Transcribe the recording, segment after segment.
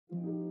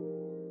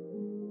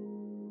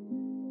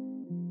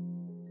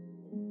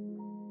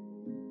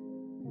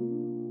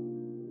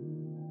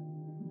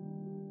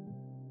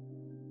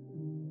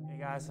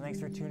guys, so thanks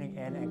for tuning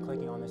in and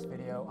clicking on this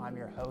video. I'm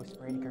your host,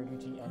 Brady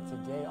Carducci, and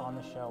today on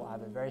the show, I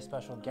have a very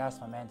special guest,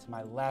 my man to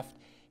my left.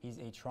 He's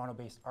a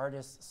Toronto-based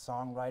artist,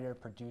 songwriter,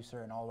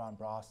 producer, and all-around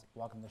boss.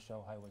 Welcome to the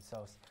show, Hollywood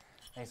Sauce.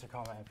 Thanks for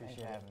coming, I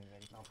appreciate it.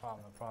 No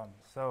problem, no problem.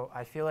 So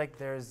I feel like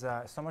there's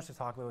so much to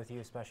talk about with you,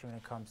 especially when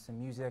it comes to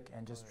music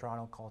and just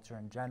Toronto culture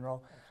in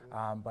general.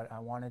 But I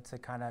wanted to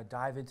kind of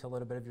dive into a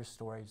little bit of your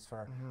story just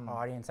for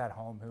our audience at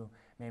home who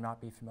may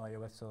not be familiar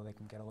with, so they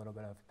can get a little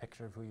bit of a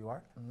picture of who you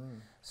are.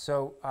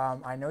 So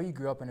I know you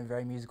grew up in a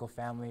very musical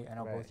family. I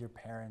know both your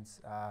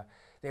parents,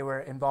 they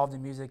were involved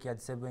in music. You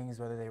had siblings,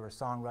 whether they were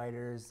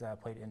songwriters,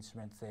 played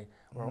instruments, they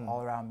were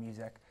all around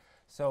music.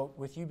 So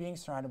with you being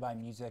surrounded by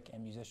music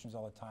and musicians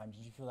all the time,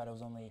 did you feel that it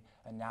was only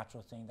a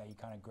natural thing that you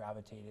kind of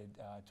gravitated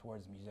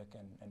towards music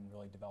and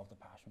really developed a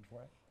passion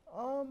for it?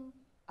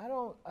 I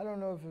don't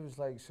know if it was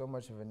like so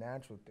much of a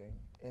natural thing,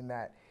 in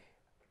that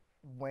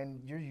when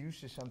you're used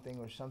to something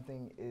or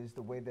something is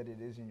the way that it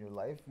is in your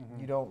life,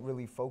 you don't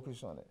really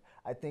focus on it.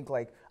 I think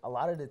like a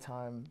lot of the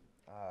time,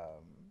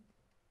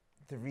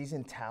 the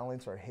reason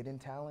talents are hidden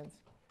talents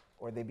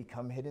or they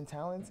become hidden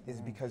talents is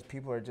because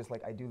people are just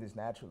like, I do this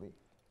naturally.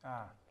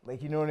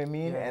 Like, you know what I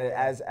mean? And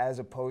as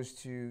opposed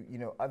to, you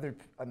know,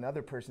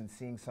 another person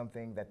seeing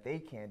something that they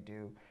can't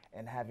do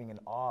and having an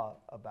awe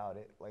about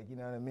it. Like, you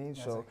know what I mean?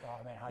 Yeah, So, like,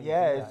 oh, man, how you do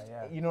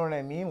that? you know what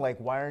I mean? Like,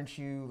 why aren't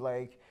you,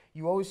 like,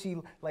 you always see,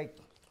 like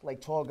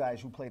tall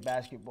guys who play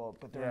basketball,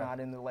 but they're not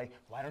in the, like,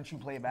 why don't you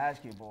play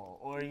basketball?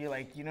 Or you're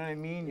like, you know what I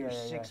mean? You're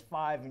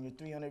 6'5" and you're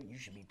 300, you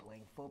should be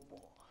playing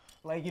football.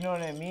 Like, you know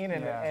what I mean?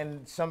 And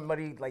and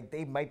somebody, like,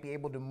 they might be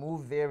able to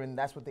move there and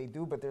that's what they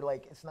do, but they're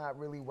like, it's not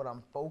really what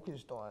I'm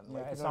focused on.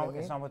 Like, It's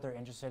not what they're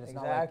interested in. It's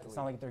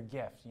not like their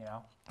gift, you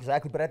know?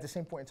 Exactly, but at the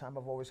same point in time,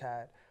 I've always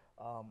had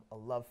a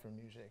love for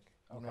music.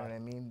 You know what I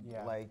mean?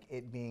 Yeah. Like,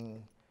 it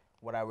being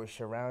what I was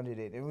surrounded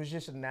in. It was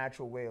just a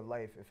natural way of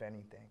life, if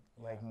anything.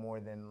 Like, more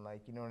than,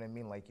 like, you know what I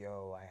mean? Like,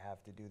 yo, I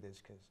have to do this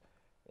because,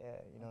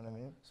 you know what I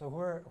mean? So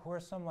who are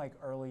some like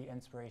early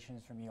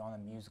inspirations from you on the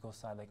musical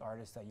side, like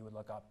artists that you would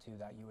look up to,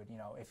 that you would, you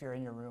know, if you're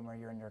in your room or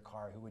you're in your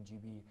car, who would you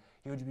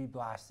be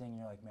blasting? And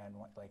you're like, man,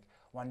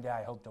 one day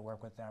I hope to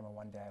work with them, or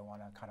one day I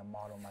want to kind of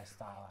model my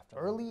style after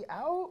them. Early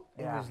out,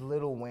 it was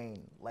Lil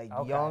Wayne, like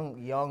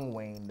young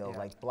Wayne though,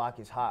 like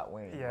Block is Hot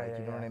Wayne, you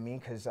know what I mean?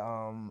 Because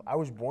I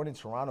was born in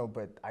Toronto,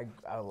 but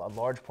a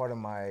large part of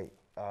my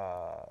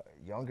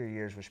younger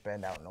years were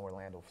spent out in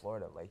Orlando,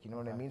 Florida, like, you know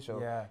what I mean? So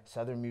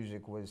Southern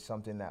music was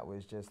something that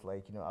was just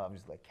like, you know,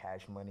 obviously like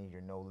Cash Money,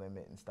 Your No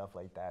Limit and stuff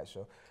like that.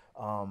 So,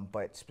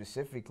 but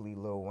specifically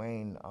Lil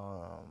Wayne,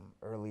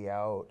 early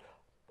out,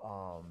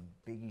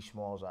 Biggie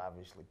Smalls,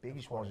 obviously.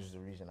 Biggie Smalls is the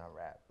reason I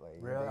rap. Like,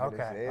 really?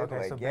 Okay.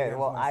 Like, so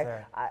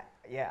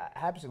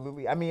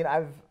absolutely. I mean,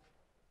 I've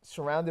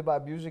surrounded by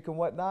music and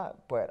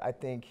whatnot, but I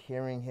think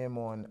hearing him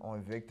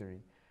on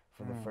Victory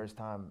for the first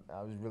time,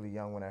 I was really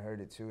young when I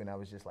heard it too, and I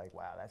was just like,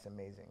 wow, that's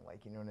amazing.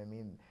 Like, you know what I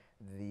mean?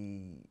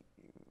 The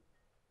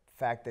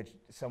fact that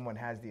someone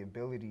has the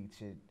ability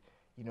to,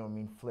 you know what I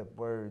mean, flip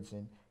words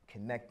and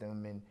connect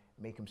them and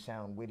make them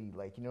sound witty,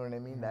 like, you know what I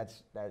mean?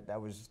 That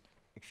was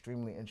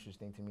extremely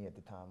interesting to me at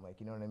the time, like,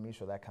 you know what I mean?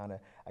 So that kind of,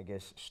 I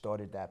guess,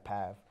 started that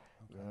path,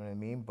 you know what I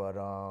mean? But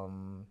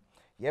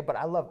yeah, but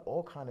I love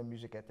all kind of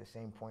music at the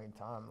same point in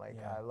time. Like,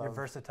 I love. You're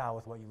versatile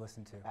with what you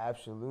listen to.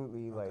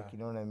 Absolutely, like, you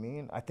know what I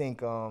mean? I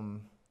think,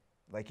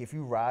 like, if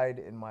you ride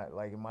in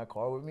my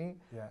car with me,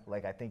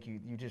 like, I think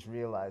you just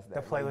realize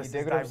that. The playlist is diverse. You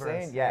dig what I'm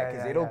saying? Yeah,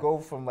 because it'll go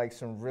from like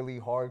some really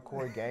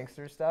hardcore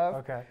gangster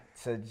stuff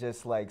to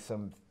just like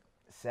some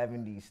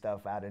 70s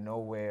stuff out of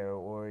nowhere,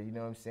 or, you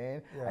know what I'm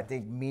saying? I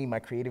think my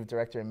creative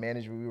director and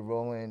manager, we were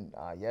rolling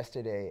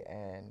yesterday,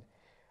 and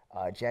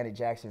Janet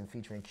Jackson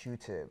featuring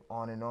Q-Tip,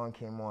 On and On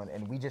came on,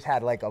 and we just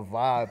had like a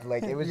vibe.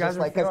 Like, it was just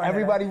like, because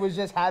everybody was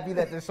just happy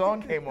that the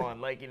song came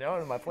on, like, you know,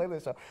 in my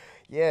playlist. So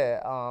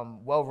yeah,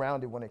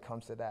 well-rounded when it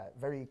comes to that.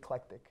 Very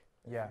eclectic.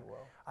 Yeah,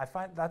 I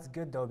find that's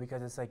good though,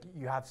 because it's like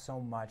you have so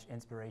much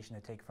inspiration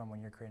to take from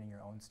when you're creating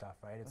your own stuff,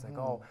 right? It's like,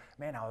 oh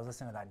man, I was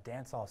listening to that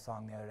dancehall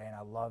song the other day and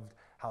I loved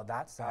how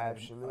that sounded.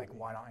 Absolutely. Like,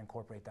 why not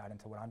incorporate that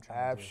into what I'm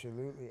trying to do?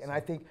 Absolutely. And I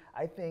think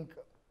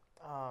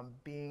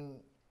being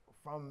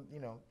from, you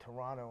know,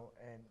 Toronto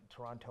and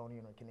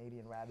Torontonian or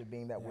Canadian, rather,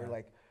 being that we're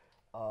like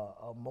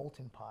a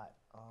molten pot,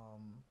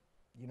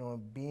 you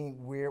know,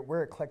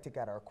 we're eclectic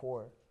at our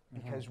core,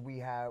 because we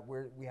have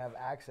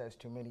access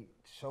to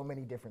so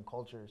many different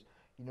cultures,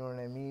 you know what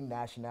I mean,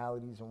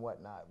 nationalities and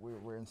whatnot.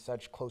 We're in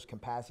such close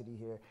capacity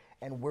here,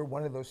 and we're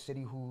one of those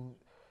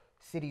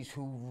cities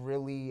who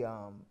really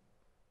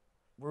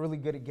we're really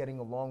good at getting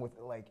along with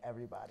like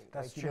everybody.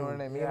 That's like, true. You know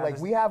what I mean? Yeah, like,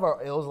 we have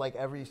our ills, like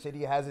every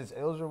city has its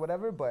ills or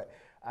whatever, but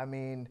I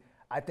mean,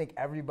 I think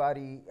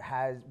everybody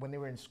has, when they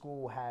were in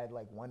school, had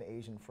like one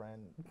Asian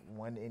friend,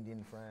 one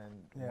Indian friend,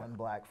 one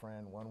black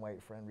friend, one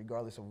white friend,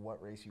 regardless of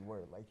what race you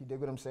were. Like, you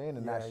dig what I'm saying?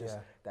 And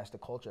that's the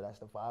culture, that's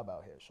the vibe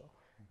out here. So,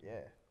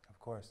 yeah. Of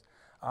course.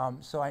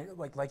 So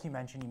like you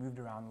mentioned, you moved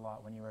around a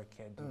lot when you were a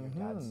kid. Did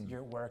your dad's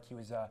your work? He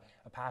was a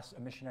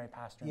missionary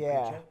pastor and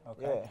preacher.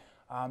 Okay.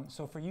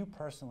 So for you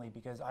personally,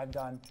 because I've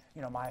done,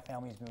 you know, my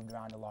family's moved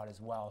around a lot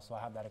as well, so I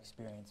have that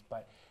experience.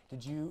 But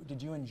did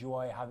you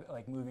enjoy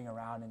like moving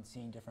around and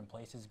seeing different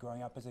places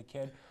growing up as a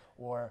kid,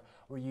 or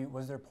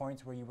was there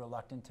points where you were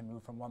reluctant to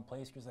move from one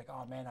place because like,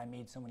 oh man, I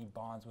made so many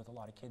bonds with a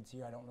lot of kids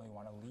here, I don't really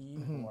want to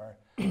leave, or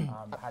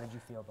how did you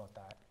feel about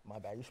that? My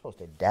bad. You're supposed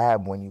to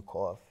dab when you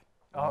cough.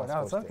 Oh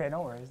no, it's okay.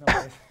 No worries. No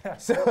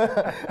worries.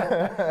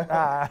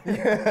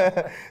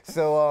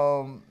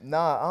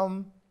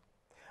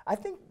 I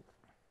think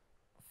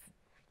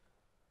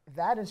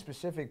that in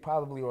specific,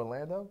 probably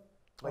Orlando.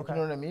 Like, you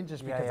know what I mean?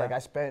 Just because like I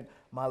spent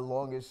my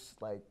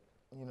longest like,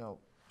 you know,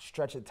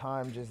 stretch of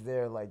time just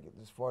there, like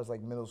as far as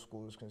like middle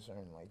school is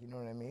concerned, like, you know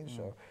what I mean?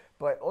 So,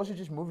 but also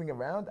just moving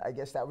around, I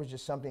guess that was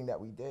just something that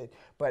we did.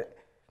 But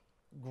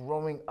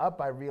growing up,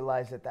 I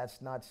realized that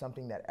that's not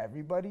something that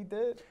everybody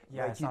did.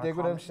 Yeah, like, you dig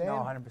what I'm saying? No,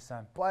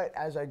 100%. But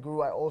as I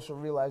grew, I also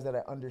realized that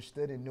I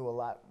understood and knew a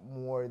lot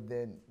more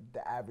than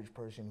the average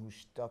person who's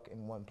stuck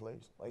in one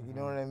place. Like, you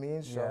know what I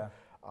mean? So,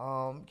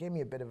 gave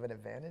me a bit of an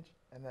advantage,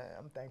 and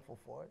I'm thankful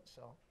for it.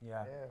 So,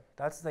 yeah.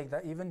 That's like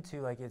that. Even to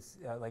like it's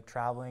like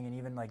traveling and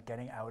even like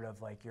getting out of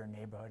like your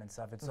neighborhood and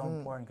stuff. It's so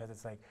important because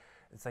it's like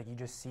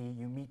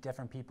you meet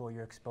different people,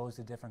 you're exposed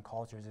to different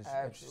cultures. It's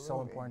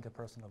so important to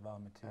personal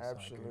development too.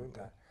 Absolutely. So I agree with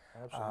that.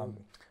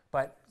 Absolutely.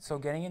 But so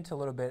getting into a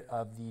little bit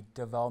of the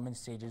development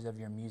stages of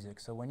your music.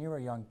 So when you were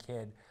a young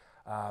kid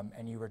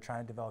and you were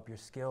trying to develop your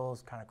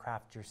skills, kind of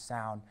craft your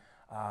sound,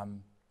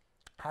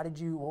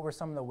 what were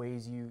some of the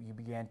ways you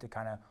began to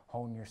kind of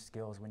hone your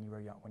skills when you were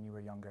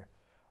younger?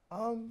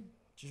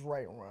 Just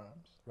writing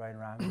rhymes. Writing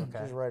rhymes, okay.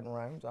 Just writing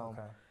rhymes.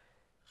 Okay.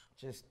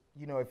 Just,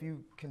 you know, if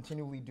you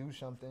continually do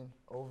something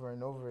over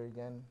and over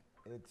again,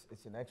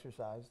 it's an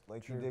exercise.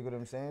 Like, you dig what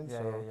I'm saying?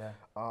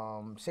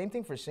 Same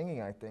thing for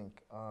singing, I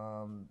think.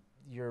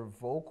 Your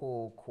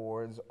vocal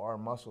cords are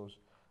muscles.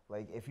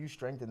 Like, if you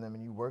strengthen them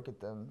and you work at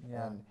them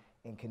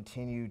and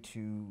continue to,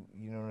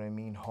 you know what I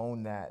mean,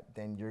 hone that,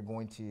 then you're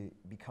going to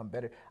become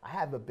better. I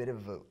have a bit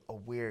of a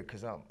weird,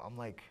 because I'm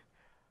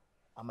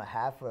a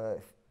half a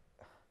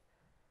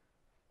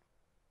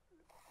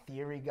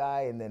theory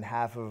guy and then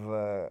half of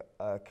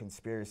a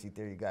conspiracy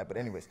theory guy. But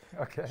anyways,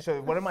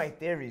 so one of my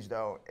theories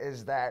though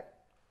is that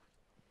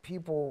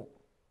people,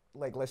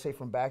 like, let's say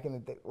from back in the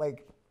day,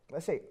 like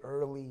let's say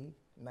early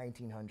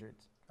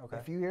 1900s.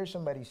 If you hear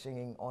somebody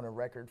singing on a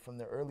record from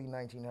the early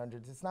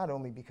 1900s, it's not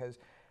only because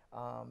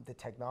the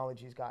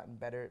technology's gotten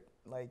better,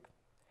 like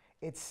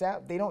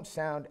they don't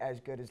sound as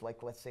good as,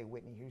 like, let's say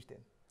Whitney Houston.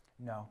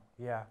 No,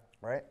 yeah.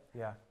 Right?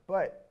 Yeah.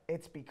 But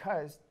it's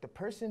because the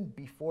person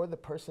before the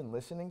person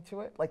listening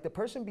to it, like the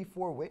person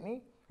before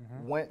Whitney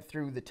went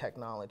through the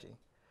technology.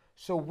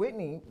 So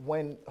Whitney,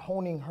 when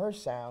honing her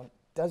sound,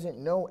 doesn't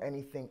know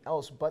anything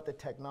else but the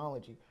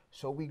technology.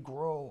 So we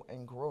grow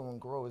and grow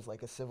and grow as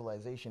like a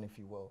civilization, if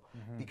you will,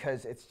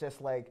 because it's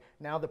just like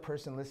now the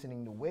person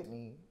listening to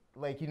Whitney,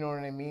 like, you know what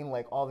I mean?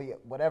 Like all the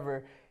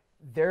whatever,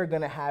 they're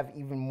gonna have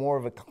even more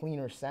of a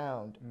cleaner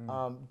sound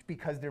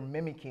because they're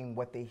mimicking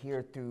what they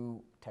hear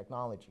through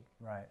technology.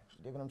 Right.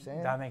 You get what I'm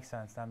saying? That makes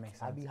sense. That makes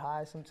sense. I be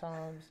high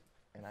sometimes,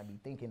 and I be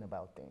thinking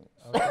about things.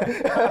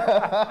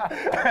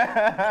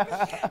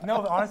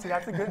 No, honestly,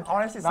 that's a good.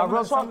 Honestly, not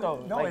real talk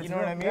though. No, like, you know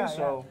what I mean?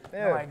 No,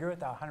 I agree with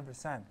that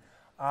 100%.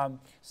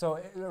 So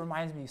it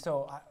reminds me.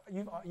 So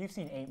you've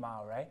seen 8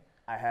 Mile, right?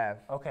 I have.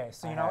 Okay,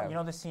 so you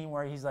know the scene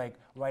where he's like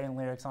writing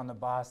lyrics on the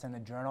bus and the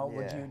journal.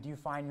 Do you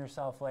find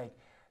yourself like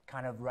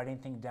kind of writing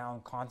things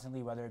down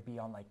constantly, whether it be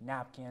on like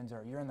napkins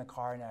or you're in the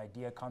car and an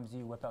idea comes to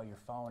you, whip out your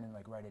phone and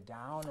like write it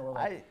down, or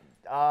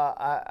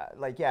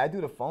like? I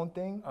do the phone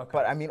thing,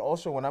 but I mean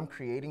also when I'm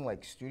creating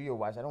like studio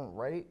wise, I don't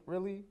write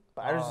really,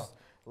 but I just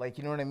like,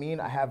 you know what I mean?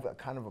 I have a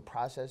kind of a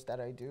process that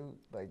I do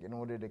like in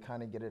order to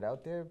kind of get it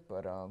out there,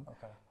 but I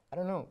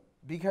don't know,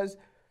 because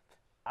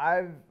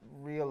I've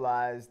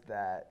realized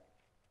that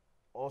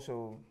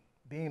also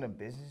being a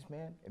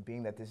businessman and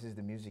being that this is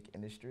the music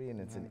industry and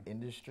it's an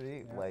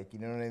industry, like, you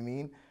know what I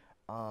mean?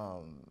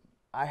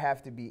 I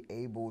have to be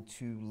able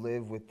to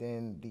live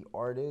within the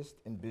artist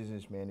and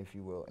businessman, if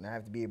you will, and I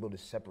have to be able to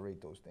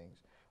separate those things.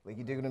 Like,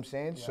 you dig what I'm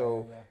saying?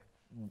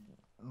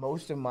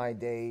 Most of my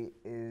day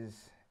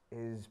is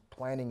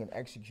planning and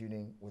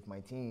executing with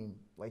my team,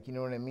 like, you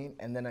know what I mean?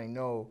 And then I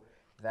know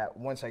that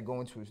once I go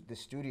into the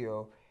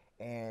studio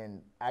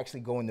and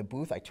actually go in the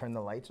booth, I turn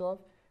the lights off,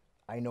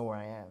 I know where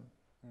I am.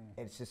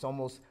 It's just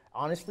almost,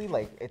 honestly,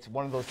 like, it's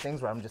one of those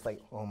things where I'm just like,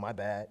 oh, my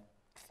bad.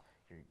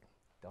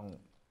 I'm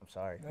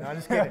sorry. No, I'm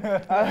just kidding.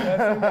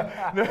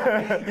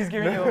 He's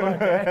giving you a look.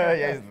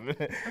 Right?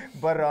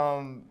 But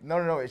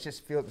no, it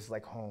just feels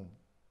like home.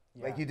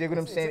 Yeah. Like, you dig what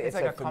I'm saying? It's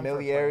like a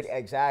familiarity.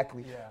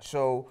 Exactly. Yeah.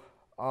 So,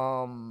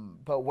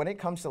 but when it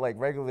comes to like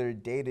regular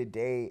day to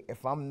day,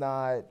 if I'm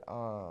not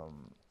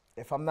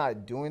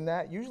doing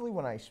that, usually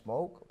when I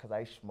smoke, because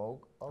I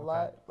smoke a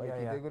lot, like,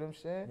 you dig what I'm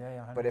saying?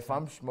 Yeah. 100%. But if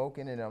I'm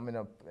smoking and I'm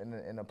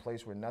in a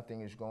place where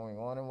nothing is going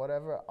on and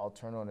whatever, I'll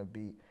turn on a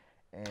beat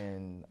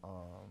and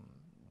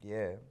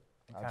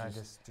Kind of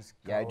just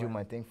yeah, I go do and-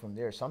 my thing from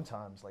there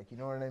sometimes, like, you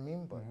know what I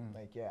mean? But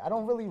like, yeah, I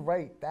don't really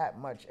write that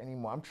much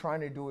anymore. I'm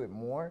trying to do it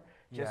more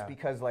just Yeah.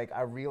 because like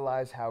I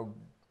realize how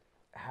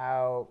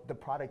the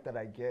product that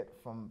I get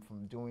from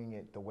doing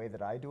it the way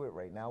that I do it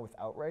right now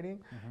without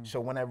writing. So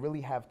when I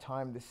really have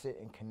time to sit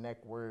and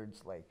connect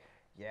words, like,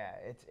 yeah,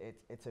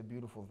 it's a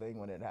beautiful thing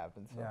when it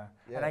happens. So,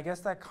 Yeah. And I guess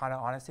that kind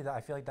of, honestly, that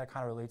I feel like that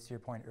kind of relates to your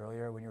point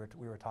earlier when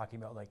we were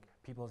talking about like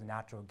people's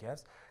natural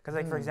gifts. Because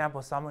like, for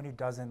example, someone who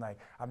doesn't like,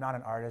 I'm not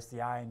an artist,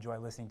 yeah, I enjoy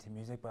listening to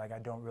music, but like I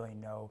don't really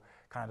know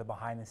kind of the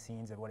behind the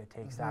scenes of what it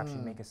takes to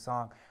actually make a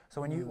song.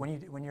 So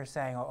when you're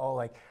saying, oh,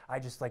 like I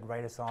just like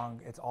write a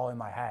song, it's all in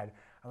my head.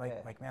 I'm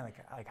like, man,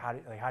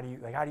 how do you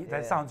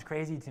that sounds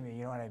crazy to me,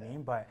 you know what I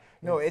mean? But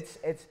no, it's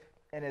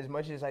and as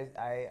much as I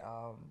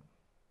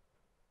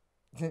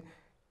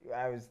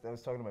was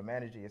talking to my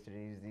manager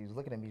yesterday. He was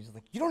looking at me. He's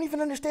like, "You don't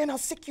even understand how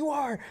sick you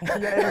are."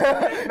 and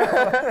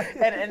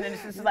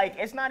it's just like,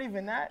 it's not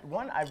even that.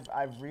 One,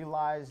 I've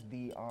realized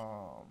the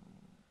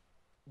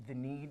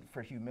need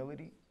for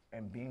humility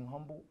and being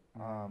humble.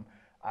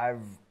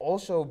 I've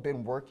also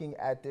been working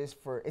at this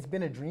it's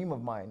been a dream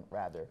of mine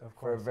rather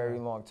for a very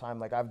long time.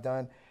 Like I've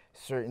done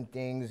certain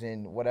things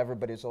and whatever,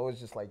 but it's always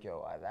just like,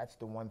 yo, that's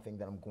the one thing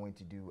that I'm going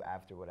to do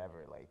after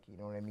whatever, like, you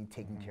know what I mean?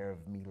 Taking care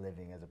of me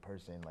living as a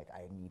person, like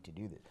I need to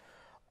do this.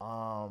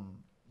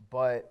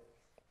 But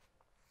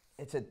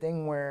it's a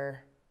thing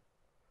where,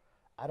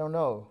 I don't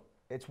know,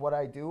 it's what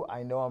I do.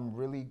 I know I'm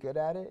really good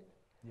at it.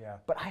 Yeah.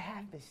 But I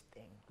have this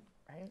thing,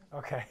 right?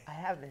 Okay. I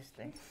have this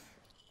thing.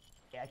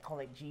 Yeah, I call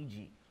it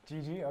GG.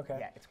 GG, okay.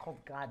 Yeah, it's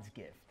called God's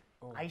gift.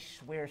 Ooh. I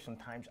swear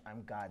sometimes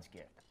I'm God's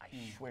gift. I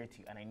swear to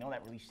you. And I know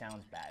that really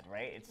sounds bad,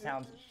 right? It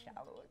sounds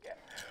shallow again.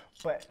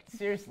 But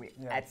seriously,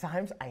 at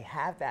times I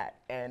have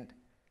that. And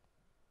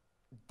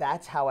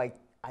that's how I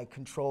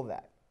control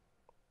that.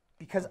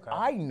 Because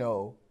I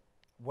know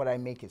what I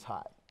make is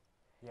hot.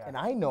 Yeah. And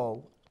I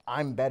know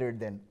I'm better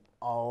than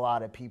a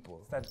lot of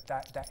people. It's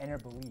that inner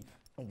belief.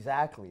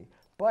 Exactly.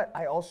 But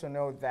I also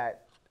know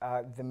that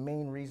the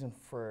main reason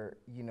for,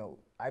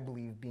 I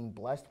believe being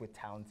blessed with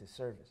talent is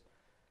service.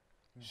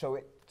 So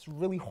it's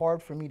really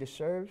hard for me to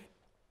serve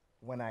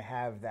when I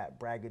have that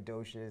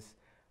braggadocious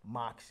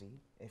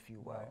moxie, if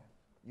you will. Right.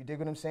 You dig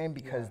what I'm saying?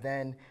 Because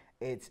then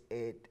it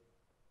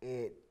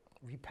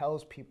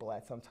repels people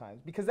at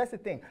sometimes. Because that's the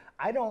thing.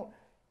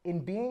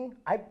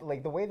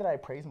 Like the way that I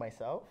praise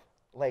myself,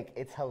 like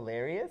it's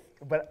hilarious,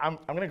 but I'm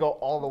gonna go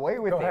all the way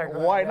with it.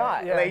 Why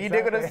not? Yeah, like you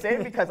dig what I'm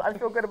saying? Because I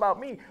feel good about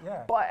me.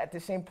 Yeah. But at the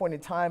same point in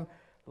time,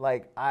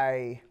 like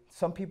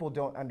some people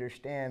don't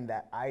understand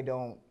that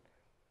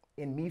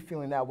in me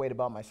feeling that way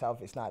about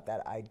myself, it's not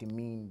that I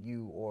demean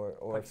you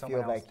or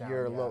feel like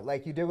you're low.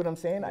 Like you dig what I'm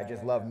saying? I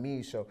just love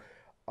me. So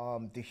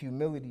the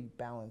humility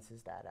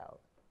balances that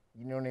out.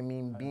 You know what I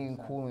mean? 100%. Being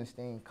cool and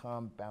staying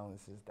calm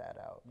balances that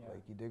out. Yeah.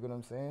 Like you dig what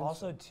I'm saying?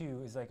 Also,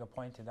 too, is like a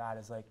point to that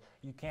is like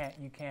you can't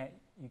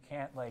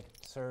like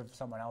serve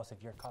someone else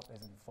if your cup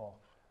isn't full.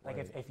 Like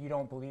if you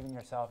don't believe in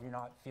yourself, you're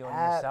not feeling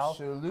yourself.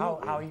 How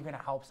are you gonna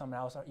help someone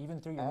else? Or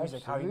even through your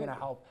music, how are you gonna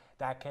help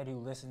that kid who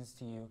listens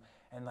to you?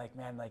 And like,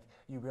 man, like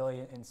you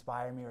really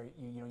inspire me, or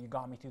you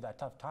got me through that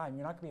tough time.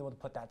 You're not gonna be able to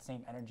put that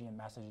same energy and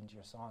message into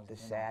your songs. The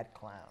sad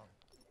clown.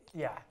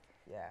 Yeah.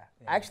 Yeah.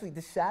 Actually,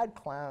 the sad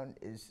clown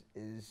is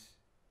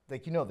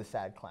like, the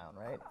sad clown,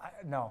 right?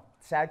 No.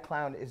 Sad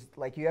clown is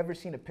like, you ever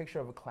seen a picture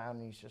of a clown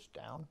and he's just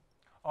down?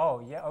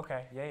 Oh, yeah,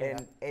 okay. Yeah.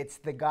 And it's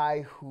the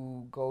guy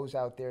who goes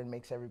out there and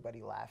makes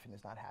everybody laugh and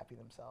is not happy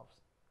themselves.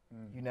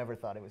 You never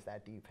thought it was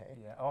that deep, hey?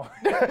 Yeah. Oh.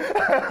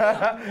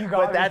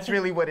 But that's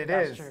really what it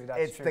is. True,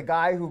 that's it's true. The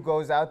guy who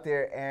goes out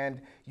there,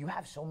 and you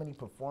have so many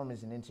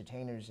performers and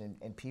entertainers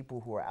and people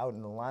who are out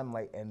in the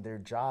limelight, and their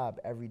job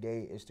every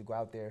day is to go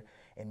out there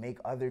and make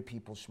other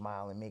people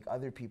smile and make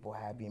other people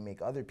happy and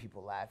make other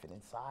people laugh, and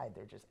inside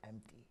they're just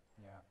empty.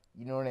 Yeah.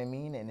 You know what I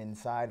mean? And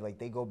inside, like,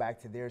 they go back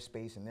to their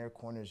space and their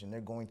corners, and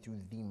they're going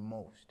through the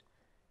most.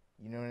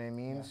 You know what I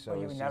mean? Yeah. So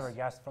you would never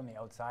guess from the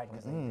outside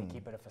because they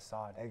keep it a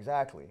facade.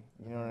 Exactly.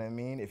 You know what I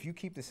mean? If you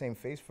keep the same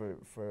face for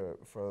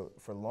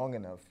long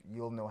enough,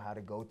 you'll know how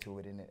to go to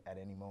it at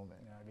any moment.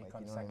 Yeah, it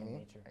becomes second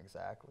nature.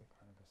 Exactly.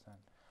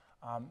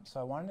 100%. So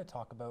I wanted to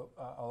talk about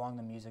along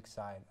the music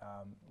side,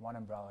 One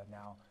Umbrella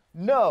now.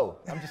 No,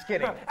 I'm just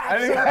kidding.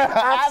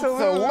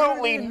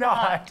 Absolutely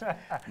not.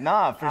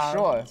 Nah, for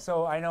sure.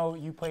 So I know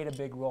you played a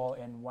big role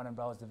in One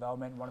Umbrella's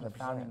development, one of the 100%.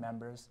 founding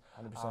members.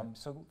 100%.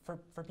 So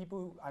for people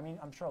who,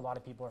 I'm sure a lot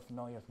of people are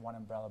familiar with One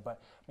Umbrella,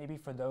 but maybe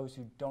for those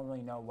who don't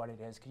really know what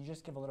it is, can you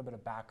just give a little bit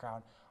of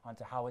background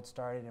onto how it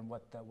started and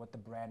what the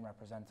brand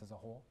represents as a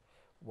whole?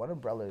 One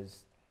Umbrella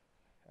is,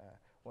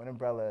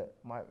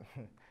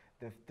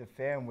 the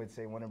fam would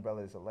say One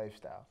Umbrella is a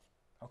lifestyle.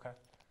 Okay.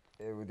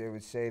 They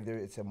would say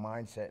it's a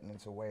mindset and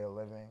it's a way of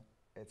living.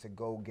 It's a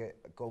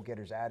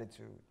go-getter's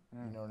attitude.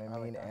 You know what I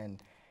mean? Like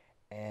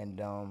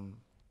and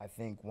I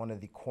think one of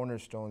the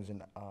cornerstones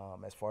in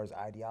as far as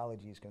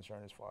ideology is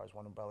concerned, as far as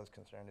One Umbrella is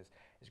concerned,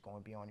 is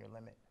going beyond your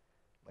limit.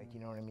 Like,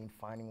 you know what I mean?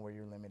 Finding where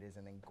your limit is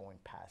and then going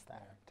past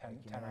that. Yeah,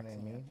 you know what I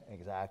 10X-ing mean? it.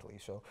 Exactly.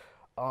 So,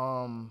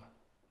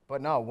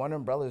 But no, One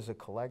Umbrella is a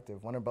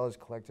collective. One Umbrella is a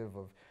collective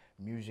of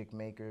music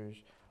makers,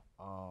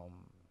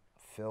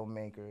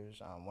 filmmakers.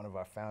 One of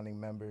our founding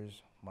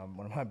members,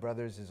 one of my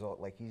brothers is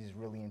like, he's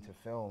really into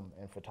film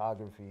and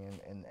photography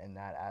and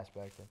that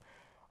aspect.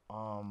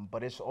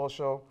 But it's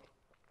also,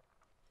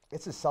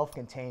 it's a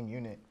self-contained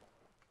unit.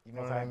 You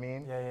know what I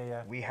mean?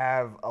 Yeah. We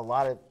have a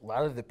lot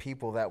of the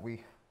people that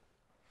we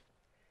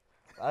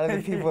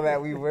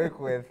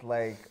work with,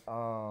 like,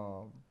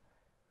 come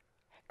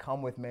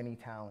with many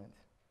talents.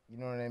 You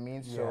know what I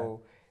mean? Yeah.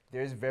 So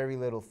there's very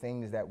little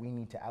things that we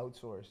need to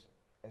outsource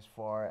as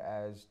far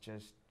as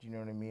just, you know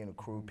what I mean, a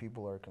crew of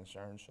people are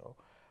concerned. So,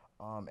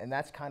 and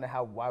that's kind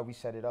of why we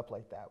set it up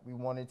like that. We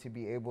wanted to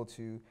be able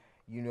to,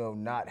 you know,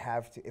 not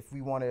have to, if we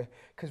want to,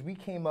 because we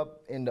came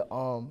up in the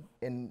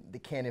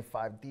Canon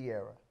 5D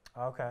era.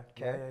 Okay.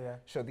 Yeah.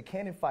 So the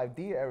Canon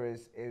 5D era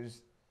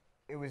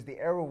it was the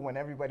era when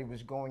everybody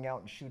was going out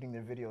and shooting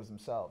their videos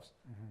themselves.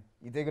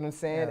 You dig what I'm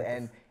saying?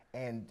 Yeah,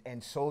 and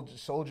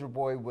Soulja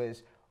Boy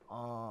was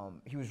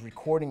he was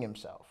recording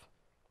himself.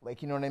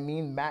 Like, you know what I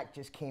mean? Mac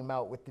just came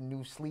out with the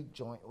new Sleek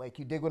joint. Like,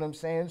 you dig what I'm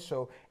saying?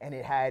 So, and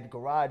it had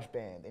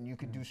GarageBand, and you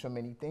could do so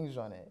many things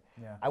on it.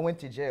 Yeah. I went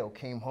to jail,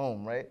 came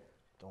home, right?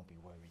 Don't be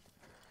worried.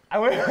 I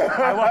was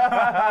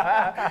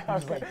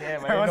like,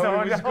 damn, I didn't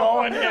know he was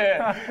going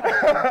there.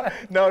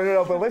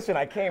 No, but listen,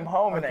 I came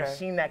home and I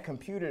seen that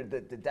computer,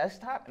 the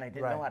desktop, and I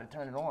didn't know how to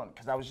turn it on,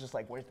 because I was just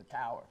like, where's the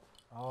tower?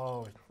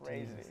 Oh,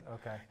 crazy. Jesus.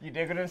 Okay. You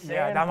dig what I'm saying?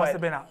 Yeah, that must have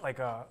been like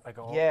a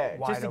yeah,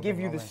 wide just to give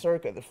you moment. the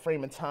circa, the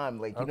frame of time,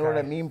 like, you know what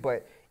I mean?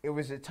 But it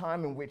was a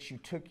time in which you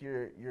took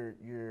your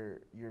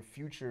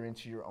future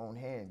into your own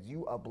hands.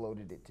 You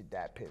uploaded it to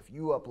DatPiff.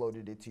 You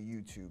uploaded it to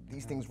YouTube.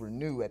 These things were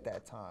new at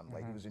that time.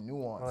 Like, it was a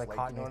nuance. Or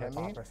like you know what I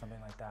mean? or something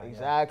like that.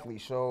 Exactly.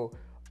 Yeah. So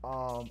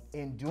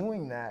in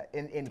doing that,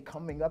 in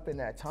coming up in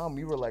that time,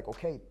 we were like,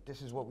 okay,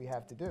 this is what we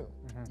have to do.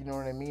 You know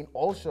what I mean?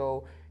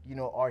 Also, you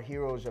know, our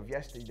heroes of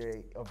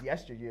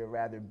yesteryear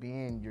rather,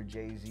 being your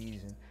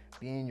Jay-Z's and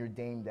being your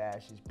Dame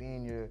Dashes,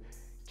 being your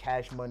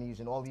Cash Moneys,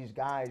 and all these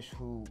guys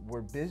who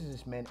were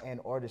businessmen and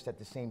artists at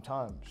the same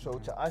time. So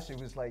to us, it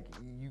was like,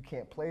 you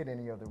can't play it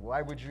any other.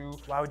 Why would you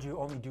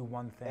only do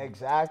one thing?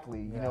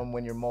 Exactly. You know,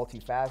 when you're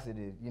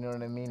multifaceted, you know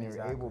what I mean?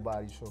 You're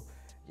able-bodied. So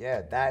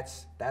yeah,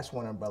 that's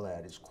One Umbrella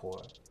at its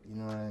core. You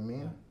know what I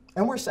mean? Yeah.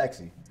 And we're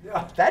sexy.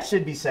 Yeah. That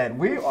should be said.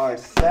 We are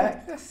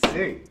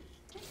sexy.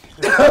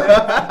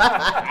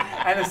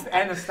 and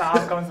the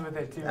style comes with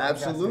it too.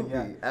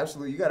 Absolutely,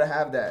 absolutely. You gotta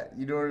have that.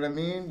 You know what I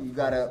mean? You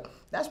gotta.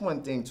 That's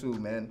one thing too,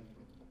 man.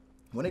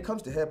 When it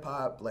comes to hip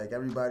hop, like,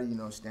 everybody, you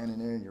know, standing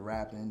there and you're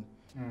rapping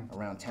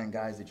around 10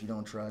 guys that you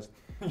don't trust.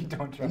 You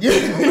don't trust. You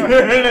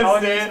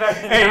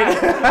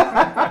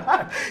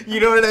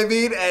know what I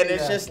mean? And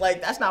it's just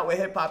like, that's not what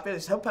hip hop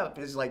is. Hip hop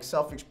is like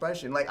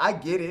self-expression. Like, I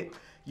get it.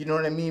 You know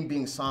what I mean?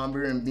 Being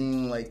somber and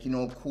being, like, you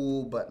know,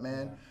 cool, but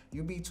man,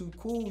 you be too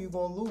cool, you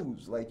gonna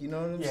lose. Like, you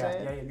know what I'm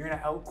saying? Yeah, you're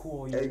gonna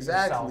out-cool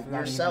yourself.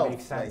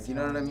 Sense, like, you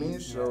know what I mean?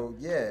 So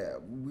yeah,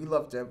 we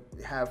love to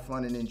have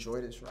fun and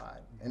enjoy this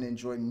ride and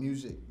enjoy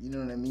music. You know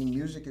what I mean?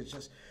 Music is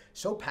just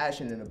so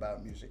passionate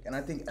about music, and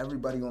I think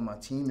everybody on my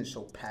team is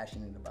so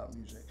passionate about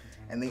music.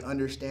 And they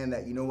understand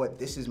that, you know what,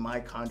 this is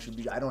my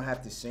contribution. I don't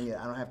have to sing it,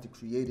 I don't have to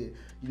create it.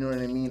 You know what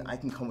I mean? I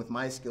can come with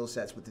my skill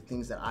sets, with the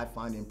things that I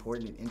find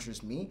important and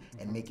interest me,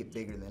 and make it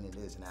bigger than it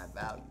is and add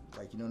value.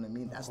 Like, you know what I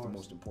mean? That's the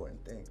most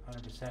important thing.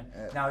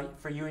 100%. Now,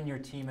 for you and your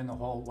team and the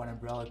whole One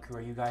Umbrella crew,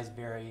 are you guys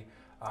very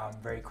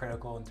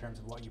critical in terms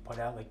of what you put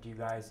out? Like, do you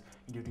guys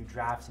do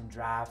drafts,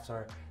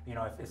 or, you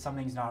know, if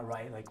something's not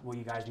right, like, will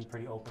you guys be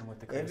pretty open with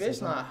the criticism? If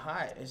it's not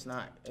hot, it's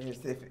not.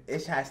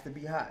 It has to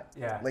be hot.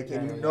 Yeah. Like,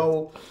 and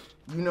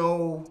you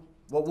know,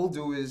 what we'll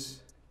do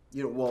is,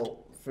 you know,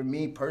 well, for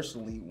me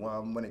personally,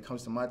 when it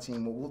comes to my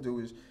team, what we'll do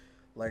is,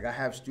 like, I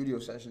have studio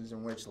sessions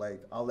in which,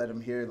 like, I'll let them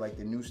hear, like,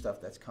 the new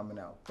stuff that's coming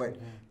out. But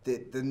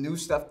the new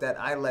stuff that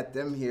I let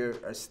them hear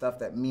are stuff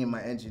that me and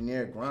my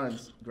engineer,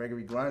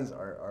 Gregory Gruns,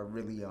 are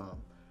really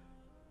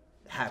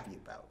happy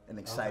about and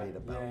excited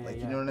about.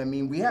 You know what I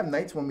mean? We have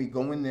nights when we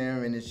go in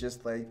there and it's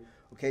just like,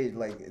 okay,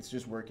 like, it's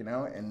just working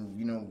out, and,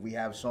 you know, we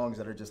have songs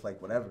that are just like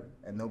whatever,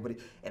 and nobody.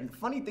 And the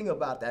funny thing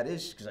about that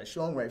is, because I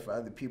songwrite for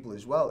other people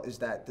as well, is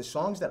that the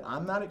songs that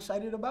I'm not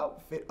excited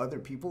about fit other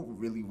people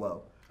really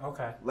well.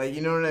 Okay. Like,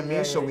 you know what I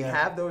mean? So we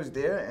have those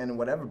there and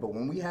whatever, but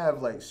when we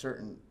have, like,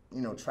 certain,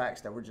 you know, tracks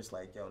that we're just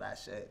like, yo,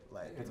 that's it.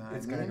 Like,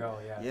 it's gonna go,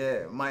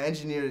 Yeah, my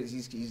engineer,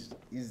 he's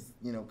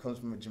you know, comes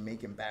from a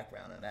Jamaican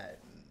background and that.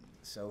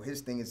 So his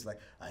thing is like,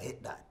 I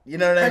hit that. You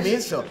know what I mean?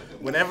 So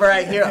whenever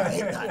I hear I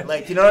hit that,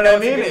 like, you know what I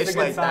mean? It's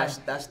like,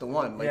 that's the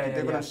one. Like, you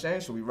dig what I'm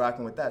saying? So we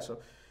rocking with that. So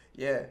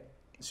yeah,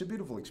 it's a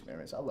beautiful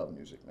experience. I love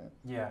music, man.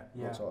 Yeah.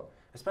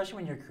 Especially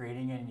when you're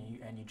creating it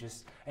and you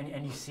just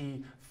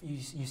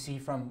you see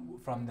from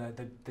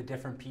the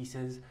different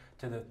pieces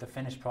to the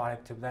finished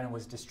product to then it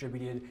was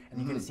distributed,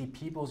 and you get to see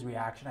people's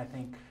reaction. I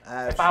think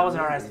if I was an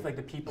artist, like,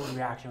 the people's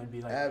reaction would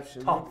be like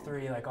top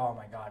 3, like, oh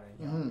my god,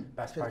 you know,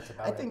 best parts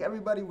about it. I think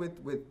everybody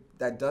with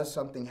that does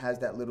something has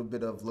that little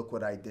bit of look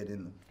what I did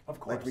in them. Of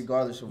course. Like,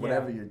 regardless of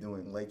whatever you're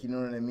doing. Like, you know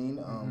what I mean?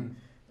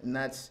 And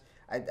that's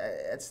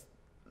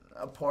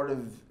a part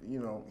of, you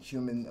know,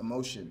 human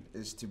emotion,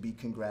 is to be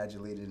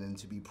congratulated and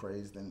to be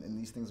praised, and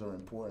these things are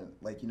important.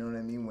 Like, you know what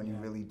I mean? When you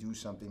really do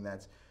something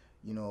that's,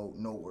 you know,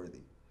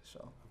 noteworthy. So.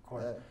 Of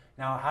course. Yeah.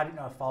 Now, how do you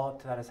follow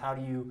up to that is, how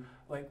do you,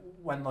 like,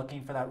 when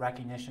looking for that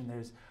recognition,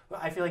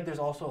 I feel like there's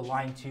also a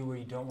line too where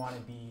you don't want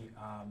to be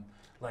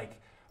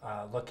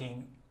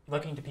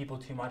looking to people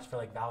too much for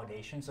like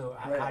validation. So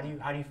how do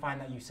you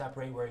find that you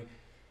separate where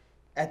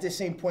at the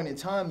same point in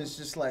time, it's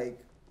just like,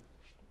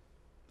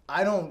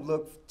 I don't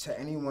look to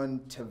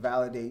anyone to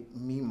validate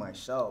me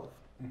myself.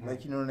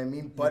 Like, you know what I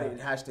mean? But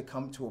it has to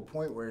come to a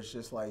point where it's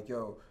just like,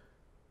 yo,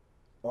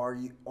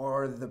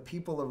 are the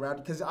people around,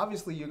 because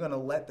obviously you're gonna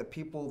let the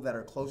people that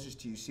are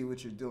closest to you see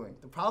what you're doing.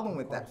 The problem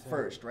with that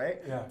first,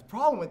 right? Yeah. The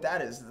problem with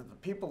that is that the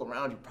people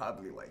around you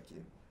probably like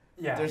you.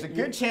 Yeah. There's a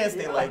good chance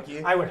they like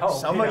you. I would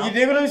hope. You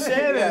dig what I'm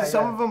saying? And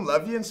some of them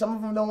love you, and some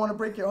of them don't want to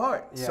break your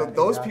heart. Yeah, so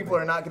those people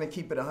are not going to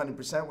keep it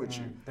 100% with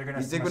you. They're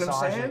going to dig what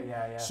I'm saying?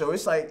 Yeah. So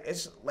it's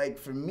like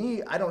for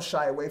me, I don't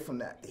shy away from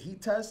that. The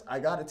heat test, I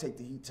got to take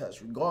the heat test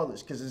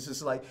regardless, because it's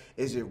just like,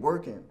 is it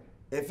working?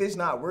 If it's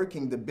not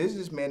working, the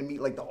businessman in me,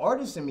 like the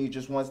artist in me,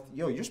 just wants,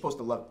 yo, you're supposed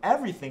to love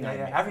everything I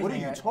make. What are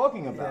you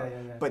talking about?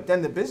 But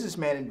then the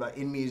businessman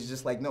in me is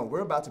just like, no, we're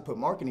about to put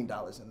marketing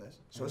dollars in this.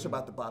 So it's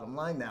about the bottom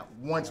line now,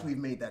 once we've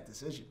made that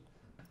decision.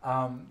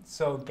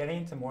 So getting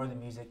into more of the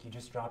music, you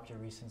just dropped your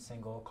recent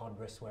single called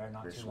Wristwear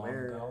not too long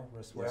ago.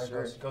 Wristwear,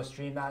 yes, go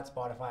stream that,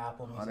 Spotify,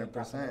 Apple Music, 100%,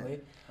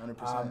 definitely.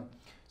 100%.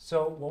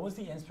 So what was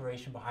the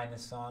inspiration behind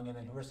this song, and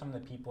then who are some of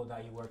the people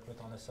that you worked with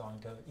on the song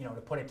to, you know,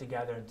 to put it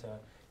together and to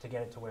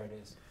get it to where it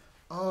is?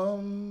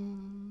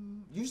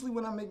 Usually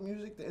when I make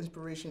music, the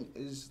inspiration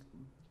is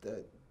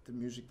the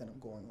music that I'm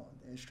going on,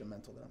 the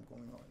instrumental that I'm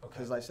going on.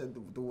 Because I said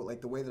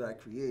the way that I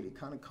create, it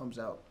kind of comes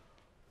out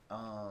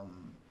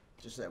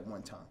just at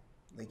one time.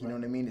 Like, you know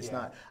what I mean? It's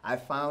not. I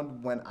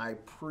found when I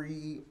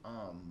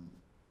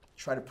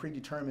try to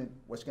predetermine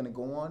what's gonna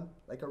go on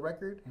like a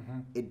record,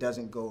 it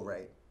doesn't go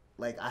right.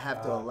 Like, I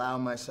have to allow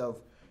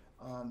myself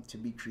to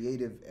be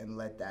creative and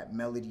let that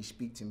melody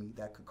speak to me,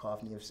 that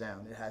cacophony of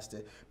sound. It has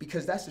to,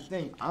 because that's the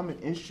thing, I'm an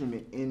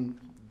instrument in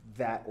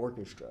that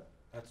orchestra.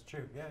 That's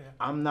true, yeah.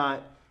 I'm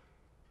not,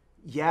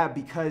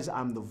 because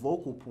I'm the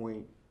vocal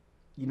point,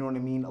 you know what I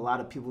mean? A lot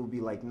of people will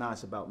be like, nah,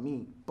 it's about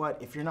me.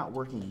 But if you're not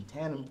working in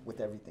tandem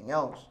with everything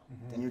else,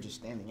 then you're just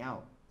standing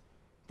out.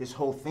 This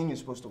whole thing is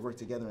supposed to work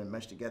together and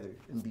mesh together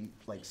and be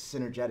like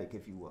synergetic,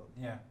 if you will.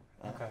 Yeah.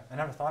 Okay, I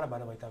never thought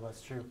about it like that, but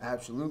it's true.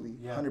 Absolutely,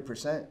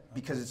 100%,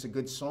 because it's a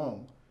good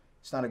song.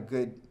 It's not a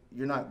good,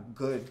 you're not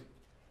good,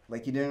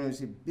 like, you know what I'm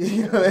saying?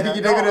 You know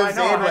what I'm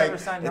saying? Like,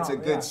 it's a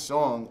good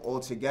song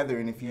altogether,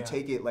 and if you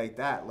take it like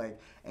that, like,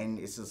 and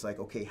it's just like,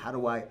 okay, how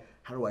do I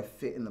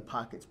fit in the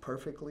pockets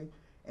perfectly,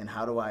 and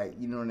how do I,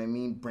 you know what I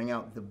mean, bring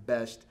out the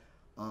best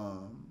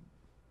of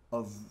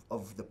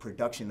the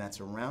production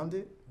that's around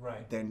it?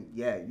 Right. Then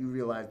you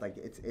realize like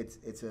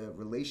it's a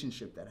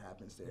relationship that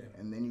happens there,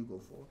 and then you go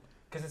forward.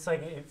 Because it's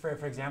like,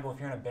 for example, if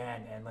you're in a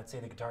band and let's say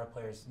the guitar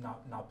player's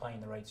not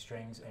playing the right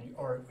strings, and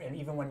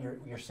even when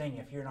you're singing,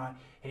 if you're not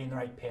hitting the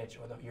right pitch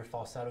or your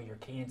falsetto, your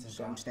cadence is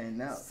down.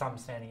 Standing out. Some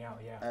standing out,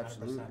 yeah.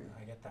 Absolutely.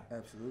 100%, I get that.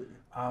 Absolutely.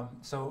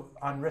 So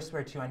on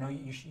Wristwear too, I know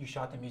you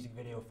shot the music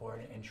video for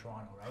it in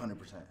Toronto, right?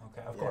 100%.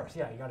 Okay, of course,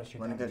 you got to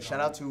shoot that. Shout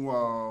out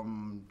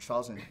to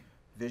Charles and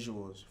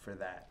Visuals for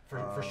that.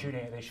 For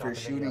shooting it, they shot for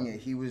shooting it.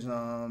 He was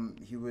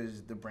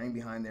the brain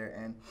behind there,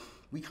 and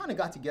we kind of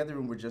got together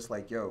and we're just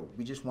like, yo,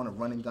 we just want to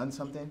run and gun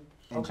something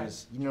and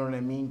just, you know what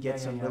I mean, get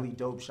some really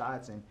dope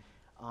shots. And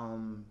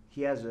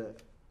he has an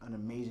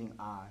amazing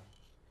eye,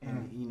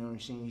 and you know what I'm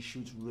saying, he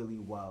shoots really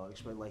well.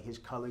 Like his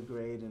color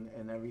grade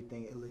and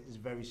everything is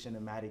very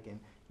cinematic, and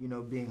you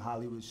know, being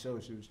Hollywood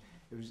Source, it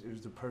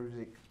was the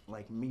perfect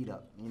like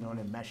meetup, you know,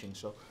 and meshing.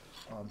 So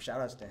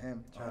shout outs to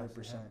him,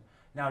 100%.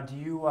 Now, do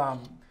you I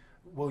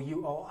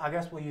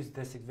guess we'll use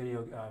this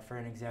video for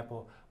an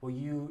example. Do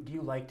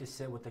you like to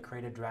sit with the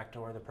creative director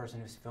or the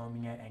person who's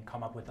filming it and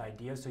come up with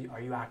ideas? So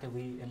are you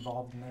actively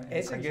involved in the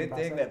It's a good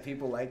thing that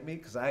people like me,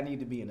 because I need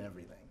to be in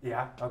everything.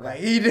 Yeah, okay.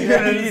 Like, you know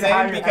what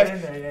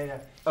I'm saying?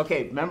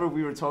 Okay, remember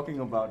we were talking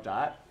about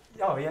Dot?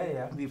 Oh,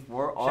 yeah.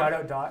 Before. Shout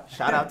out Dot.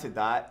 Shout out to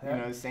Dot, you know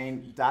what I'm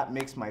saying? Dot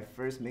mixed my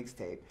first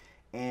mixtape.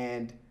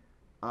 And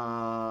what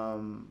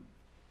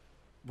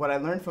I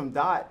learned from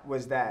Dot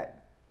was that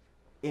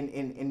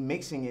in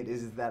mixing it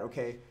is that,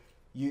 okay,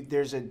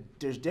 there's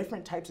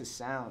different types of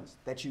sounds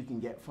that you can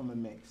get from a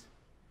mix,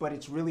 but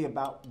it's really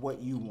about what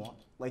you want.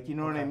 Like, you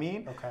know what I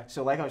mean? Okay.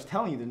 So like I was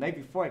telling you, the night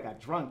before I got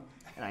drunk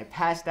and I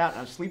passed out and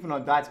I was sleeping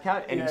on Dot's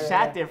couch, and he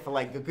sat there for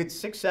like a good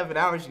 6-7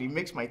 hours and he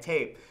mixed my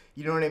tape.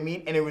 You know what I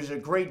mean? And it was a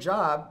great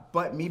job,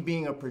 but me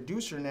being a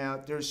producer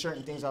now, there's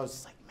certain things I was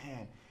just like,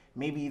 man,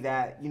 maybe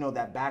that, you know,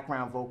 that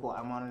background vocal,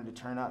 I wanted to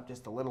turn up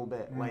just a little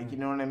bit. Like, you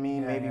know what I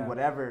mean? Maybe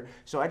whatever.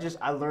 So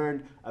I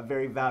learned a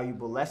very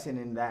valuable lesson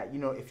in that, you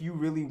know, if you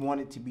really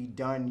want it to be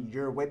done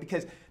your way,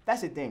 because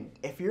that's the thing,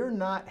 if you're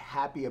not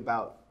happy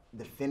about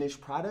the finished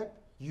product,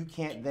 you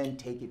can't then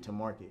take it to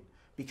market.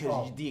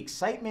 because the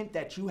excitement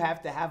that you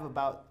have to have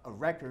about a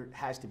record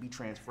has to be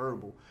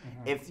transferable.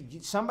 If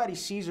somebody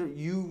sees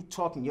you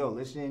talking, yo,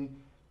 listen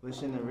to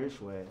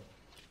Rishway.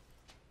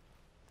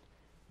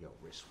 Yo,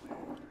 Rishway.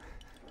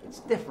 It's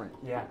different.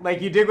 Yeah.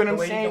 Like, you dig what I'm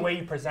saying? The way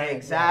you present it.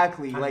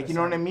 Exactly. Yeah, like, you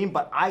know what I mean?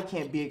 But I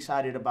can't be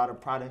excited about a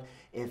product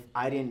if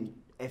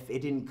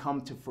it didn't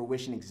come to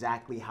fruition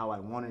exactly how I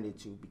wanted it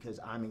to, because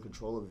I'm in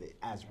control of it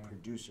as a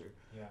producer.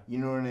 Yeah. You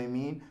know what I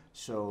mean?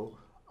 So,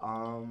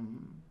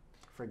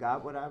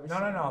 forgot what I was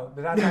saying. No.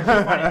 But that's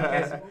actually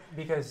funny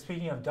because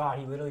speaking of Dot,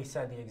 he literally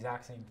said the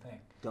exact same thing.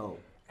 Dope.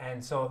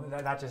 And so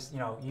that just,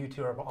 you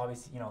two are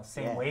obviously,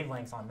 same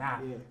wavelengths on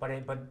that. Yeah.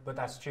 But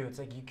that's true. It's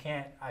like you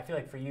can't, I feel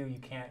like for you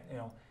can't,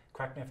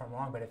 correct me if I'm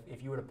wrong, but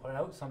if you were to put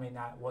out something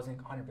that wasn't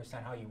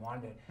 100% how you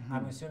wanted it,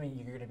 I'm assuming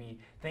you're going to be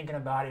thinking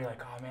about it. You're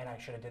like, oh man, I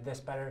should have did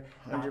this better.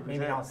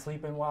 Maybe not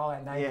sleeping well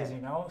at night, as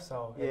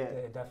so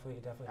it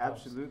definitely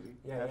Absolutely.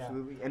 helps.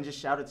 Absolutely. And just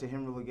shout out to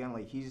him again.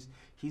 Like, he's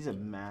a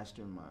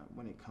mastermind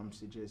when it comes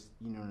to just,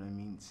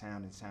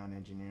 sound and sound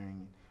engineering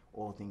and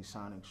all things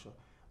sonic. So,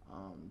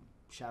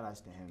 shout outs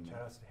to him.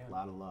 Shout outs to him. A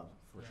lot of love,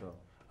 for sure.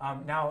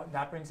 Now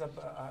that brings up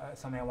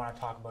something I want to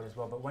talk about as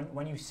well. But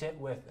when you sit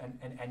with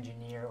an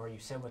engineer or you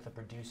sit with a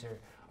producer,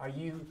 are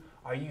you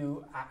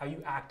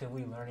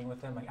actively learning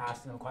with them, like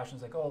asking them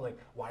questions like,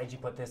 why did you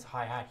put this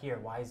hi-hat here?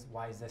 Why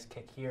is this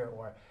kick here?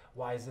 Or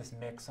why is this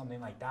mix,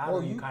 something like that?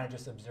 Or you kind of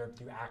just observe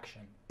through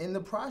action? In the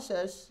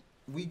process,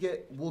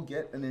 we'll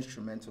get an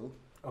instrumental.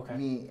 Okay.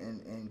 Me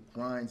and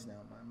Grinds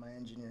now, my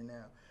engineer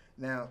now.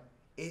 Now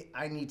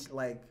I need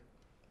to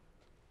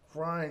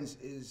Grinds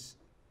is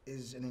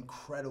an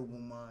incredible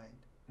mind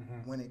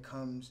when it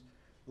comes,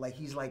 like,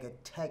 he's like a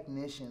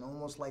technician,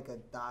 almost like a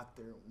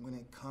doctor when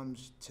it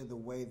comes to the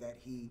way that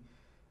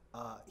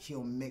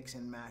he'll mix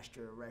and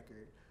master a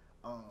record.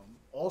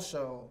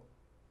 Also,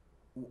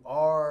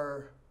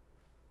 our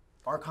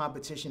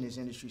competition is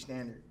industry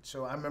standard.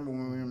 So I remember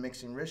when we were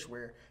mixing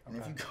Rishware, and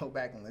if you go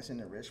back and listen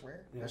to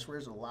Rishware, Rishware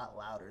is a lot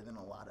louder than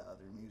a lot of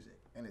other music,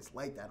 and it's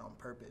like that on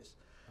purpose.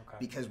 Okay.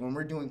 Because when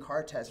we're doing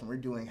car tests and we're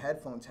doing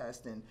headphone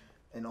tests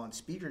and on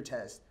speaker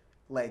tests,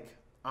 like,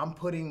 I'm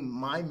putting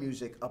my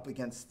music up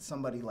against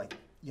somebody like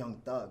Young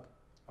Thug,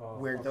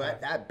 where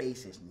that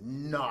bass is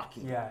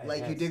knocking. Yeah,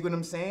 like, you dig what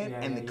I'm saying?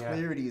 Yeah, and the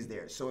clarity is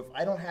there. So if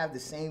I don't have the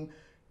same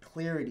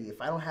clarity,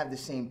 if I don't have the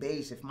same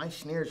bass, if my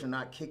snares are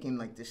not kicking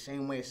like the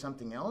same way as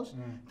something else,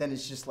 then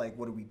it's just like,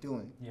 what are we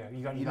doing? Yeah,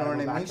 you know what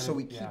I mean? So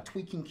we keep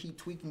tweaking, keep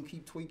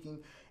tweaking.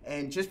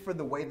 And just for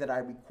the way that I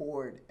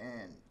record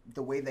and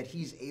the way that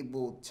he's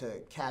able to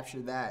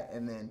capture that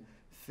and then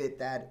fit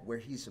that where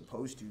he's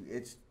supposed to,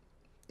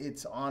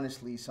 it's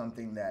honestly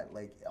something that,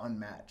 like,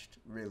 unmatched,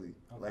 really.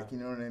 Okay. Like, you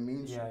know what I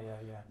mean?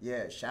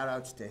 Yeah, shout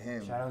outs to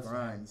him.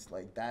 Grinds.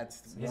 Like,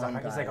 that's he's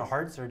like a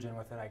heart surgeon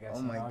with it, I guess.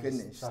 Oh my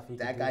goodness.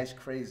 That guy's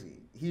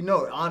crazy. He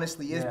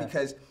honestly is,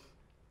 because,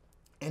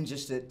 and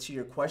just to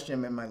your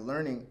question and my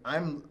learning,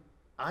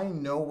 I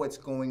know what's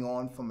going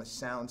on from a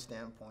sound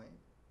standpoint.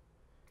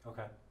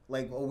 Okay.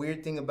 Like, a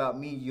weird thing about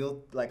me,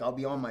 I'll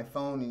be on my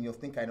phone and you'll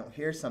think I don't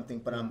hear something,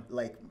 but I'm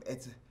like,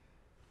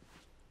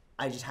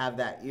 I just have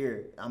that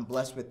ear. I'm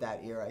blessed with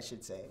that ear, I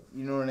should say.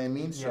 You know what I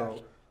mean? Yeah.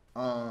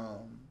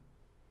 So,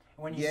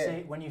 when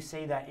you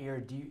say that ear,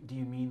 do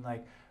you mean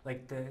like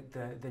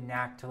the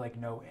knack to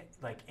know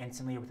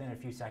instantly within a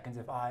few seconds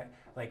if I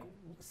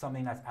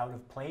something that's out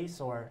of place,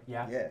 or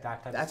that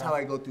type of that's stuff? how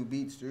I go through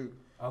beats too.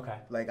 Okay.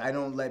 Like, I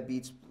don't let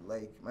beats,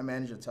 like, my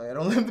manager will tell you, I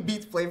don't let the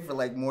beats play for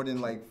more than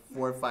 4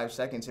 or 5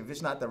 seconds. If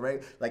it's not the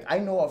right, I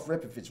know off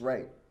rip if it's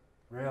right.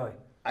 Really?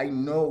 I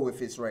know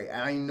if it's right.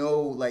 I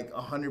know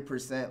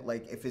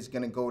 100% if it's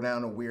gonna go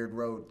down a weird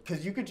road,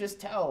 because you could just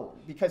tell,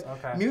 because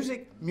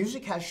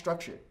music has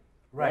structure,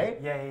 right?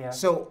 Yeah.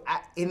 So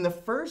in the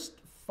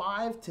first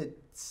 5 to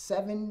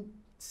 7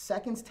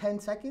 seconds, 10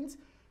 seconds,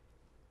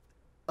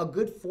 a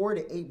good 4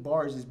 to 8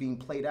 bars is being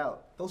played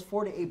out. Those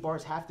 4 to 8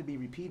 bars have to be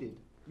repeated.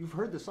 You've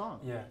heard the song.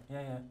 Yeah.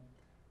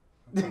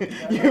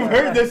 You've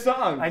heard the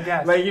song. I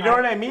guess. You know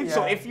what I mean?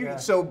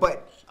 Yeah,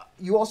 but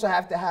you also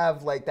have to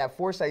have that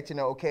foresight to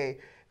know, okay,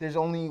 there's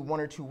only 1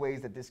 or 2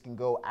 ways that this can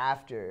go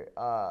after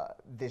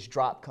this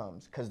drop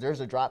comes, because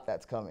there's a drop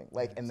that's coming,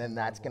 and then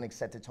that's gonna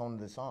set the tone of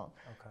the song.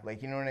 Okay.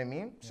 You know what I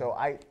mean? Yeah. So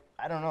I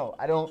don't know.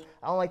 I don't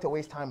like to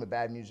waste time with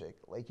bad music.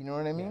 You know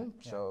what I mean?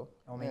 Yeah. So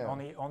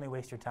only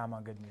waste your time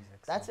on good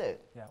music. So. That's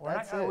it. Yeah.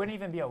 It wouldn't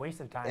even be a waste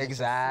of time.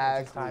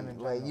 Exactly. It's just time in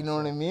general, you know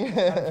what I mean?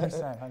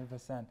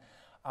 100%.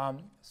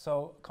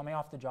 So coming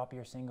off the drop of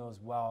your single as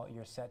well,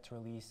 you're set to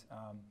release,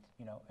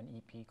 an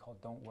EP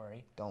called Don't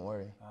Worry. Don't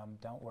Worry.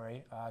 Don't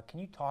Worry. Can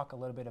you talk a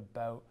little bit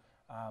about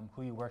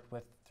who you worked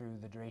with through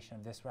the duration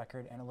of this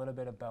record, and a little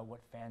bit about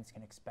what fans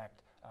can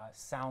expect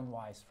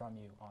sound-wise from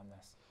you on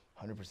this?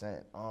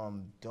 100%.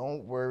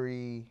 Don't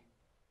Worry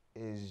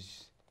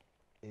is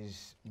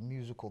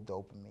musical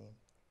dopamine.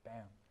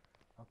 Bam.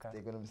 Okay.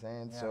 You know what I'm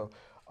saying? Yeah. So,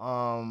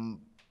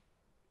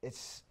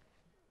 it's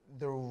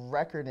the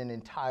record in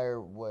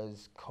entire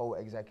was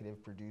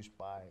co-executive produced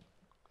by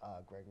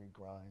Gregory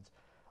Grinds,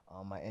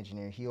 my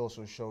engineer. He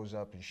also shows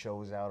up and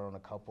shows out on a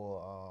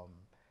couple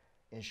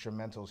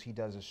instrumentals. He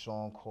does a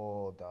song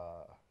called,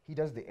 he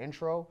does the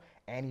intro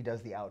and he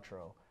does the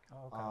outro.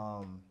 Oh,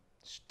 okay.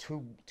 It's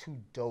two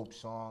dope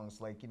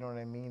songs, like, you know what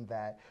I mean?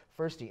 That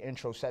first the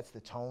intro sets the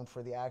tone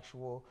for the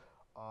actual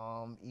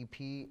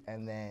EP,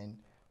 and then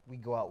we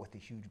go out with a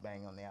huge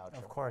bang on the outro.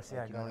 Of course, like,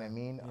 yeah. you know what I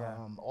mean? Yeah.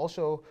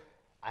 Also,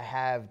 I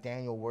have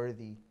Daniel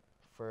Worthy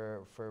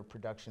for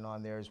production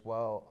on there as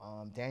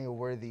well. Daniel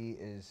Worthy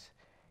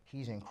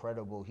he's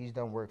incredible. He's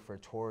done work for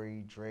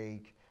Tory,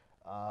 Drake.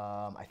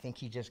 I think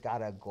he just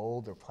got a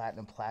gold or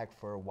platinum plaque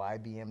for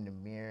YBM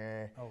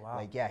Namir. Oh wow.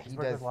 Like, yeah, He's he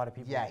worked does. with a lot of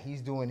people. Yeah,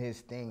 he's doing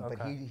his thing, but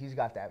Okay. he's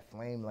got that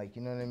flame, like,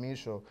 you know what I mean?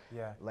 So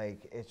Yeah.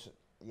 like, it's,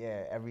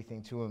 yeah,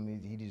 everything to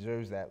him. He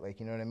deserves that, like,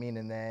 you know what I mean?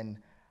 And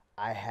then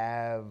I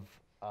have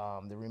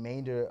the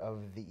remainder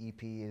of the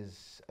EP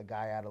is a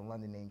guy out of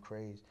London named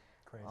Craze.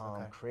 Crazy.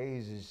 Okay.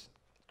 Craze is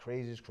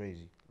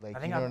crazy. Like, I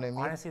think you know what I mean?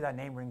 honestly that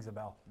name rings a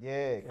bell. Yeah,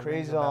 It Craze.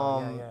 rings a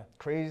bell, yeah.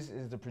 Craze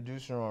is the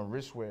producer on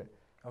Wristwear.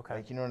 Okay.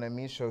 Like, you know what I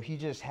mean? So he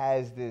just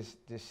has this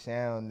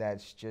sound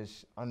that's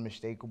just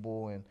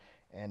unmistakable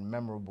and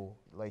memorable.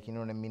 Like, you know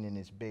what I mean? And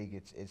it's big.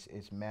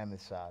 It's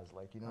mammoth size.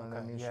 Like, you know what I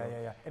Okay. mean? Yeah, So,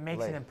 yeah. It makes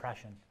like, an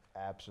impression.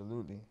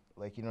 absolutely.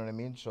 Like, you know what I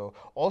mean? So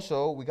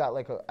also we got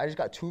I just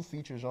got 2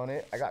 features on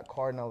it. I got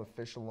Cardinal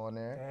Official on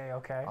there. Hey,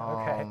 okay.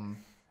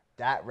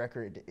 That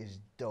record is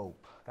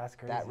dope. That's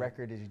crazy. That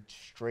record is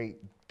straight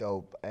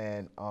dope.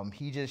 And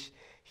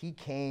he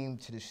came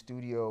to the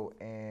studio,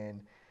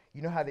 and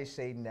you know how they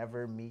say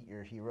never meet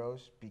your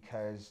heroes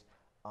because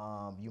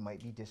you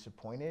might be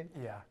disappointed?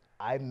 Yeah.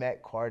 I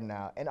met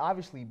Cardinal, and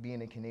obviously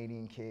being a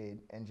Canadian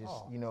kid and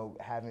just, you know,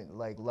 having,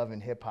 like, loving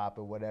hip hop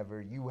or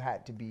whatever, you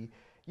had to be,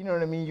 you know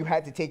what I mean? You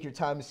had to take your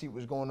time to see what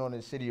was going on in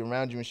the city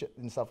around you and shit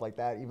and stuff like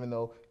that, even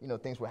though, you know,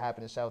 things were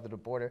happening south of the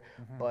border.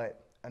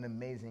 But an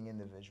amazing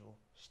individual,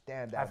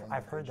 standout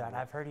I've heard that. individual.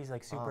 I've heard he's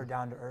like super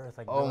down to earth,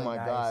 like Oh really my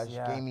nice. gosh,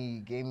 Yeah.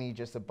 gave me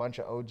just a bunch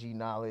of OG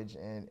knowledge,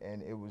 and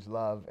it was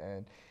love.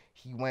 And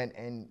he went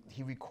and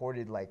he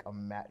recorded like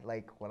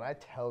like, when I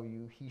tell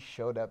you, he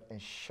showed up and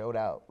showed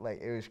out.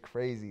 Like, it was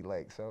crazy.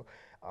 Like, so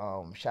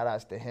shout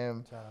outs to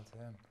him. Shout out to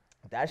him.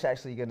 That's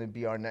actually gonna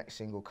be our next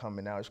single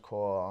coming out. It's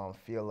called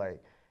Feel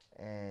Like.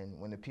 And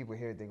when the people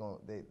hear it, they're gonna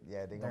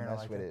mess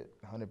like with it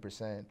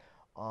 100%.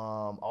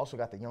 Also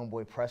got the Young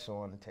Boy Presser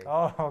on the tape.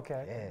 Oh,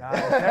 okay. Yeah.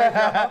 Nice.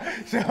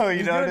 There you go. So you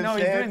He's know doing- what I'm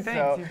he's saying? doing things,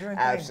 So, he's doing things,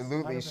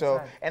 absolutely. So,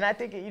 100%. and I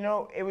think, you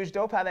know, it was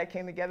dope how that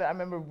came together. I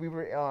remember we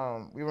were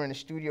in the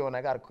studio, and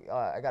I got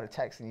a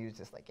text, and he was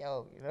just like,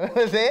 "Yo," you know what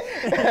I'm saying?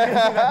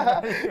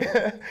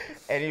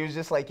 And he was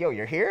just like, "Yo,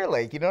 you're here?"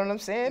 Like, you know what I'm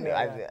saying?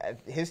 Yeah.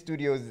 His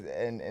studios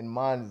and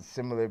mine's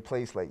similar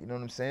place, like, you know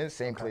what I'm saying?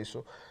 Same place.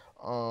 So,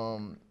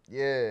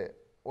 yeah.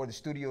 Or the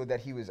studio that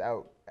he was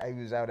out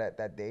at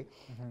that day.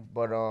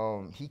 But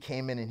he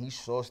came in and he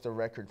sourced the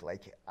record.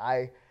 Like,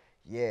 I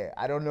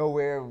don't know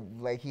where,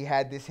 like, he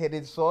had this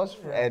hidden sauce,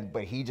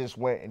 but he just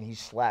went and he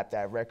slapped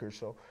that record.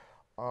 So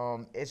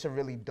it's a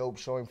really dope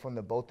showing from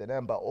the both of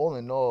them. But all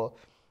in all,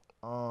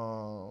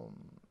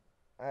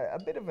 a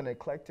bit of an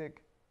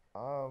eclectic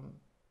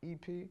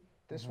EP,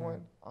 this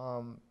one.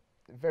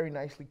 Very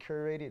nicely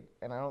curated,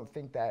 and I don't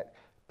think that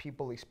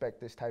people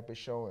expect this type of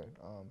showing.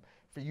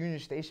 For Union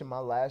Station, my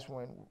last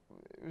one,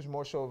 it was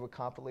more so of a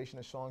compilation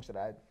of songs that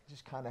I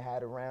just kind of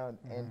had around,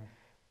 and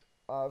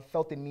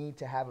felt the need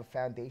to have a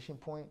foundation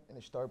point and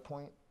a start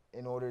point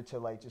in order to,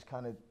 like, just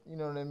kind of, you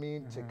know what I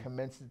mean, to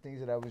commence the things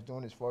that I was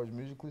doing as far as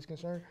musically is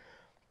concerned.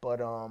 But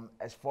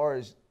as far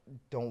as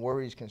Don't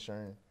Worry is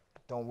concerned,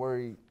 Don't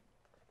Worry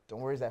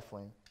is that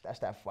flame. That's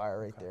that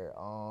fire right there.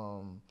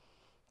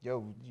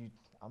 Yo,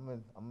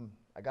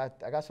 I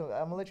got some.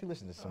 I'm gonna let you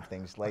listen to some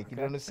things. Like, you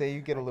know what I'm saying?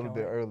 You get a little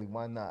bit early.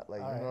 Why not?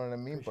 Like, you know what I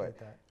mean? Appreciate But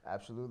that.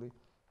 absolutely.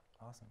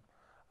 Awesome.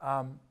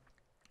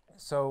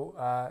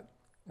 So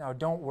now,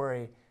 Don't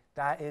Worry.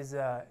 That is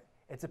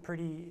it's a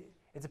pretty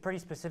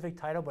specific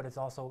title, but it's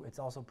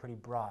also pretty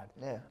broad.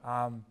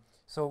 Yeah.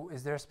 So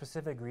is there a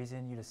specific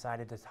reason you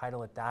decided to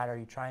title it that? Are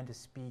you trying to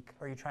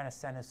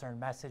send a certain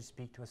message,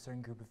 speak to a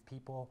certain group of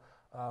people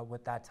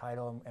with that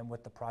title and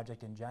with the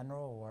project in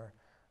general, or?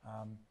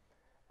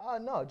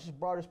 No, just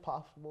broad as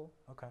possible.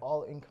 Okay.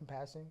 All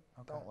encompassing.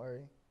 Okay. Don't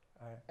worry.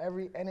 All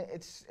right.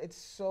 It's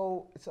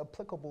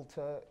applicable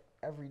to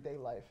everyday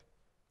life.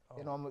 Oh.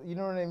 You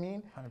know what I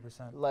mean?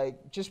 100%.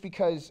 Like, just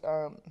because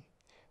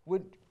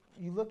when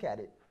you look at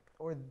it,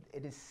 or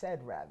it is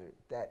said rather,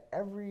 that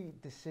every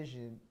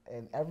decision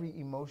and every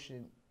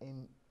emotion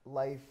in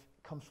life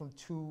comes from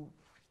two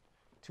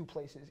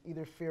places,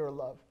 either fear or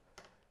love.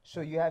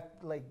 So you have,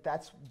 like,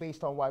 that's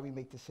based on why we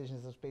make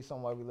decisions. That's based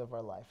on why we live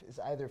our life. It's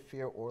either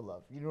fear or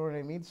love. You know what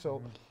I mean?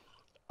 So,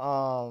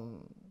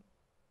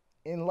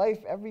 in life,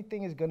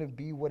 everything is going to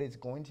be what it's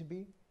going to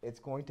be. It's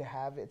going to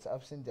have its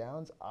ups and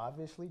downs,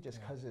 obviously,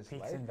 just because it's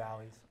Peaks life. and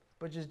valleys.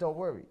 But just don't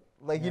worry.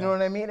 Like, you know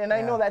what I mean? And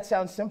I know that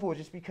sounds simple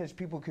just because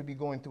people could be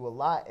going through a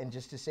lot, and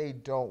just to say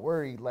don't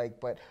worry, like,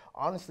 but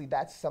honestly,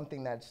 that's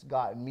something that's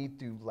gotten me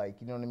through,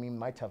 like, you know what I mean,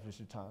 my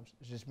toughest of times.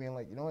 It's just being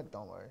like, you know what,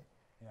 don't worry.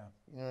 Yeah.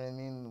 You know what I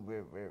mean?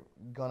 We're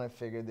gonna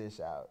figure this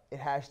out. It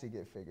has to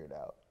get figured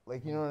out.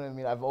 Like, you know what I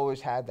mean? I've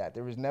always had that.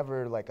 There was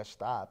never like a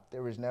stop.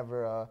 There was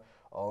never a,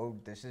 oh,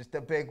 this is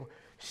the big one.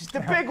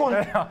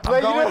 Like, you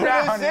know what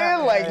I'm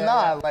saying? Like,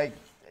 nah, like,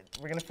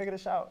 we're gonna figure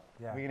this out.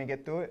 Yeah. We're gonna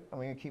get through it, and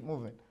we're gonna keep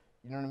moving.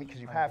 You know what I mean?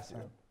 Because you have to.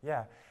 100%.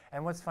 Yeah.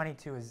 And what's funny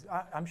too is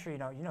I'm sure you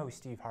know who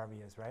Steve Harvey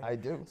is, right? I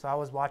do. So I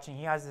was watching.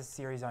 He has this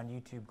series on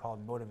YouTube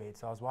called Motivate.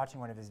 So I was watching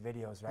one of his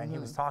videos, right? And he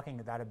was talking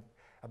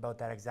about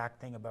that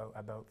exact thing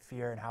about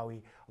fear and how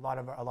a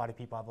lot of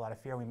people have a lot of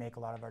fear. We make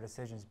a lot of our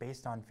decisions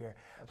based on fear.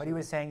 Absolutely. But he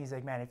was saying, he's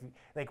like, man, if you,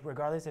 like,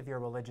 regardless if you're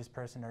a religious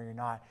person or you're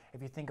not,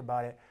 if you think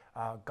about it,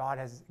 God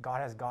has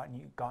gotten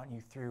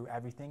you through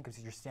everything because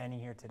you're standing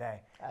here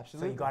today.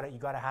 Absolutely. So you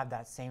gotta have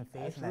that same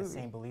faith Absolutely. and that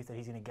same belief that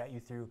He's gonna get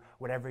you through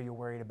whatever you're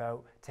worried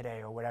about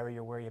today or whatever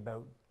you're worried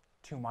about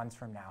 2 months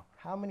from now.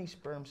 How many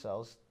sperm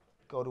cells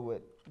go to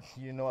it?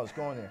 You know I was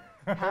going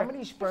there. How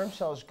many sperm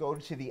cells go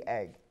to the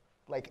egg?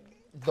 Like,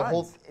 the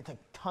whole, it's like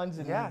tons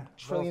and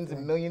trillions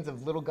and millions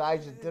of little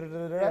guys. Just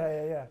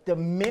Yeah. The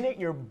minute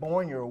you're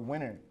born, you're a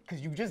winner.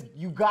 Because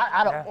you got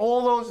out of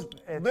all those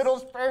little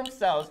sperm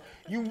cells,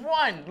 you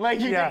won. Like,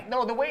 you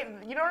no, the way,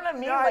 you know what I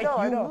mean? Yeah, like,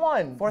 I know. you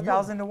won.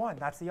 4,000 to 1,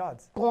 that's the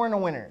odds. Born a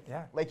winner.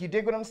 Yeah. Like, you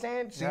dig what I'm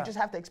saying? So you just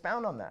have to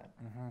expound on that.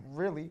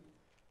 Really.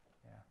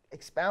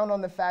 Expound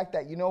on the fact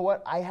that, you know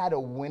what, I had a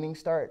winning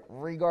start,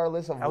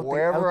 regardless of out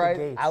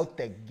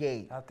the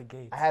gate.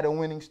 I had a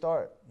winning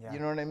start. Yeah. You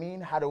know what I mean?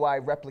 How do I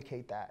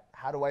replicate that?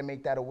 How do I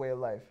make that a way of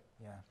life?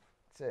 Yeah.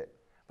 That's it.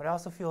 But I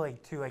also feel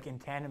like too, like in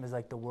tandem is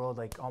like the world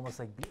like almost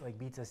like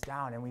beats us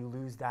down and we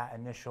lose that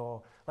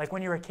initial, like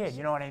when you're a kid,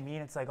 you know what I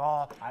mean? It's like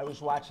all. I was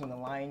watching The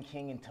Lion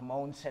King and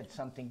Timon said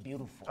something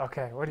beautiful.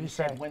 Okay, what did he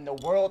say? Said, when the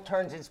world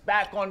turns its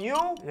back on you,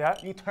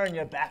 you turn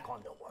your back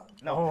on the world.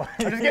 No,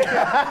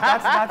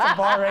 that's a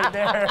bar right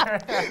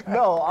there.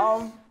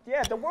 No,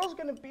 yeah, the world's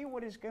gonna be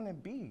what it's gonna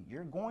be.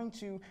 You're going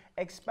to,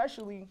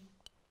 especially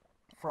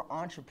for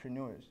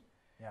entrepreneurs.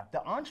 Yeah.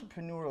 The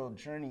entrepreneurial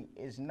journey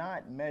is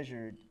not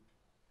measured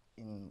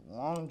in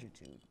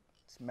longitude,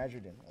 it's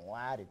measured in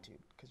latitude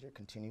because you're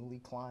continually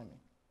climbing.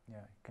 Yeah,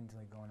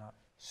 continually going up.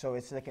 So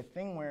it's like a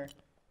thing where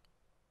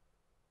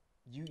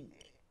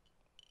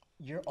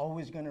you're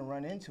always going to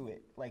run into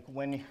it. Like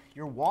when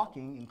you're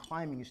walking and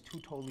climbing is two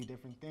totally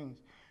different things.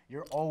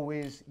 You're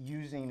always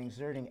using and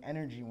exerting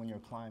energy when you're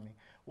climbing.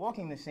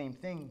 Walking the same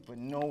thing, but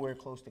nowhere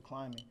close to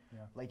climbing. Yeah.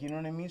 Like, you know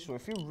what I mean? So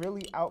if you're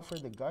really out for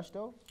the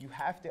gusto, you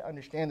have to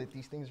understand that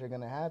these things are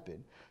going to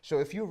happen. So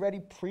if you already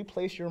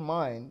pre-place your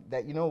mind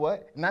that, you know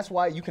what, and that's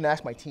why you can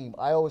ask my team.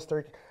 I always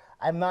start,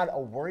 I'm not a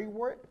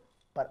worrywart,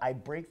 but I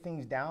break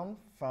things down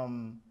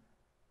from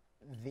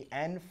the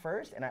end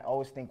first, and I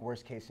always think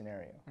worst case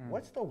scenario.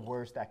 What's the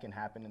worst that can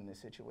happen in this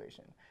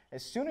situation?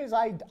 As soon as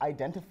I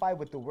identify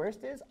what the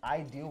worst is,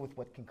 I deal with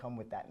what can come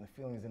with that and the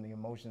feelings and the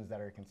emotions that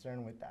are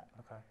concerned with that.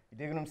 Okay. You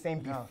dig what I'm saying?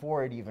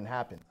 Before it even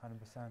happens.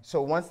 100%.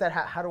 So once that,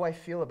 how do I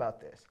feel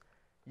about this?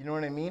 You know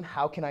what I mean?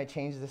 How can I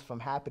change this from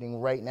happening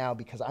right now?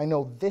 Because I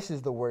know this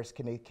is the worst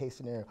case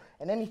scenario,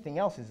 and anything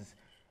else is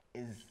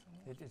it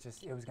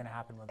was going to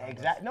happen regardless.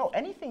 Exactly. No,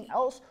 anything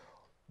else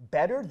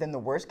better than the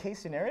worst case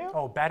scenario?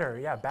 Oh, better,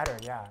 yeah.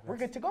 We're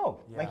good to go.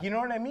 Yeah. Like, you know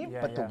what I mean?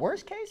 Yeah, but the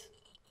worst case,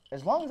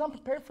 as long as I'm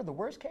prepared for the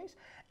worst case,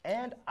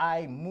 and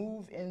I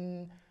move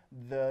in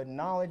the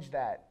knowledge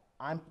that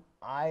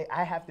I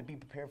have to be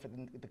prepared for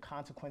the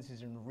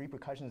consequences and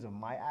repercussions of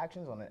my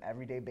actions on an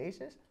everyday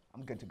basis,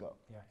 I'm good to go.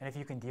 Yeah, and if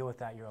you can deal with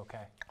that, you're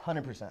okay.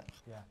 100%.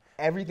 Yeah.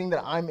 Everything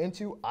that I'm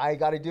into, I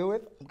got to deal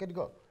with, I'm good to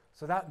go.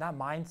 So that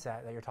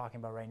mindset that you're talking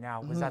about right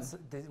now, was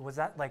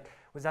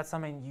that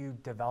something you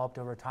developed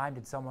over time?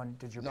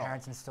 Did your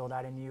parents instill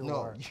that in you? No,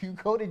 or? You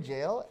go to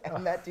jail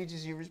and that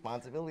teaches you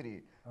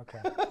responsibility. Okay.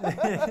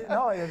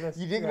 No,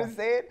 you dig what I'm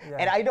saying? Yeah.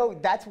 And I know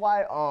that's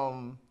why,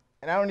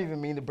 and I don't even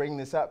mean to bring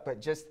this up,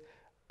 but just,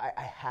 I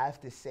have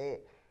to say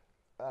it.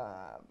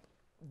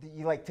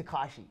 You like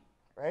Tekashi,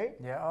 right?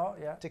 Yeah, oh,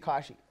 yeah.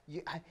 Tekashi.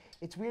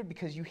 It's weird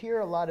because you hear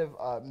a lot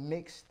of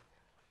mixed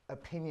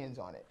opinions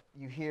on it.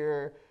 You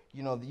hear,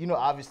 you know,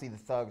 obviously the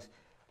thugs,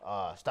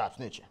 stop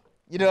snitching.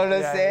 You know what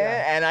I'm saying?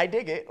 Yeah. And I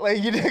dig it.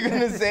 Like, you dig what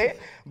I'm saying?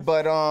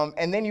 But,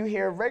 and then you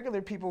hear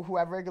regular people who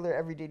have regular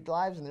everyday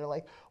lives and they're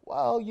like,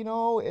 well, you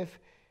know, if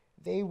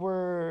they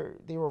were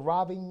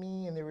robbing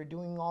me and they were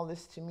doing all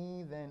this to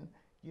me, then,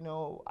 you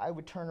know, I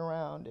would turn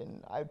around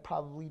and I'd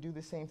probably do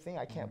the same thing.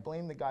 I can't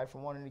blame the guy for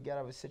wanting to get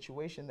out of a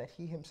situation that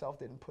he himself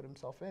didn't put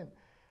himself in.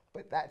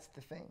 But that's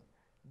the thing.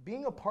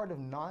 Being a part of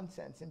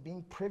nonsense and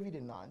being privy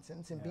to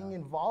nonsense and being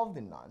involved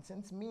in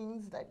nonsense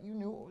means that you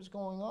knew what was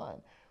going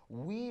on.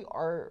 We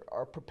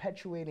are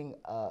perpetuating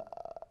a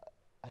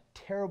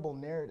terrible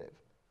narrative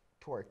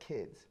to our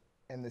kids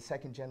and the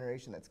second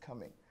generation that's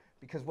coming.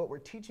 Because what we're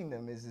teaching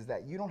them is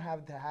that you don't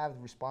have to have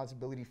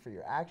responsibility for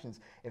your actions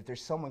if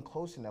there's someone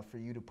close enough for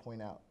you to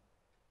point out.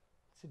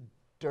 It's a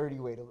dirty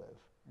way to live.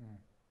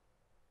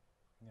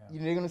 Yeah. You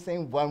know what I'm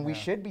saying? When we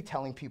should be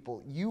telling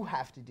people, you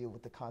have to deal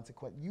with the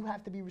consequence. You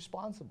have to be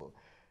responsible.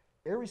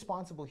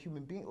 Irresponsible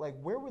human being, like,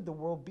 where would the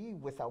world be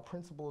without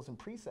principles and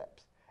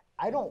precepts?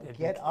 I don't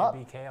get up.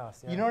 It'd be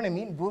chaos. Yeah. You know what I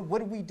mean? What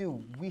did we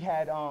do? We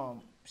had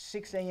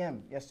 6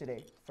 a.m.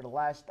 yesterday for the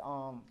last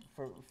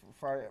for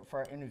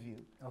our interview.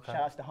 Okay.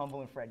 Shout outs to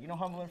Humble and Fred. You know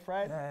Humble and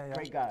Fred? Yeah.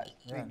 Great guys.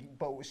 Yeah.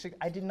 But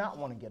I did not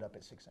want to get up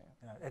at 6 a.m.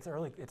 Yeah, it's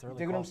early. It's early. You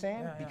dig what I'm call. saying?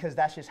 Yeah, yeah. Because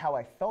that's just how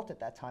I felt at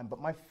that time. But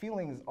my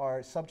feelings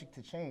are subject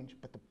to change.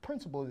 But the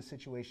principle of the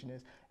situation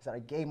is that I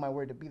gave my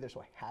word to be there,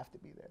 so I have to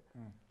be there.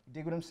 You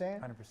dig what I'm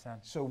saying? 100%.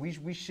 So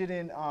we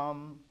shouldn't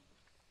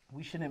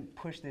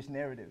push this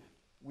narrative.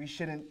 We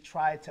shouldn't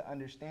try to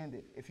understand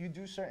it. If you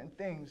do certain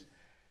things,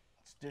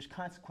 there's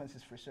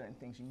consequences for certain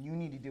things, and you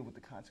need to deal with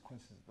the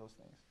consequences of those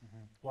things.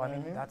 Well, I You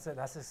know mean, what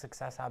that's a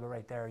success habit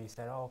right there. You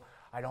said, "Oh,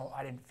 I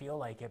didn't feel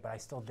like it, but I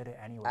still did it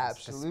anyways."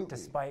 Absolutely.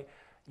 Despite,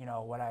 you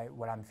know, what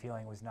I'm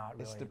feeling was not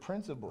really. It's the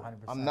principle.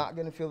 100%. I'm not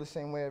gonna feel the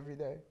same way every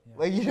day. Yeah.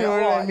 Like you Yeah, know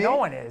well, what I mean? no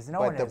one is. No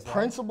but one the is, right?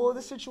 principle of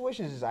the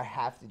situation is I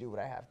have to do what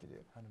I have to do.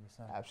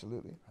 100%.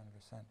 Absolutely.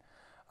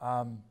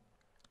 100%.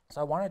 So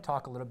I want to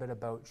talk a little bit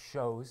about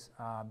shows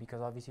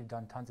because obviously you've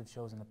done tons of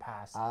shows in the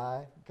past.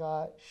 I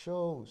got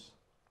shows.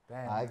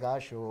 Damn. I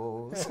got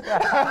shows. Little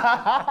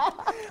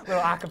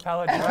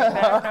acapella duet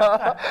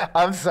there.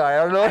 I'm sorry,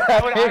 I don't know where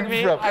that I came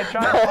mean, from. I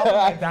tried to follow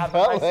that, but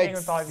my felt singing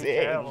would probably be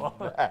sing. terrible.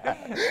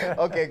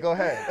 Okay, go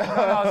ahead. No,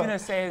 I was gonna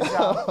say is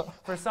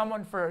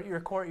for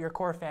your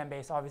core fan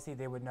base, obviously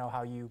they would know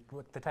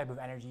what the type of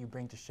energy you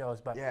bring to shows.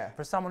 But Yeah.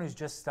 for someone who's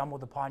just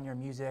stumbled upon your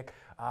music,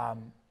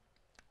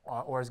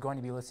 or is going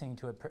to be listening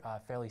to it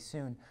fairly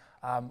soon,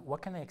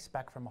 what can they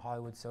expect from a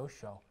Hollywood So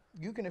show?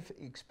 You can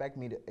expect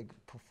me to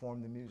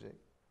perform the music.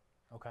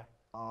 Okay.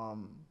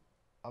 I'm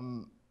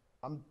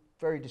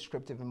very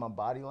descriptive in my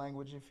body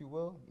language, if you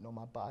will. You know,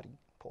 my body.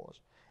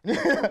 Pause.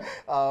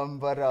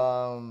 But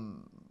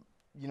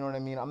you know what I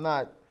mean. I'm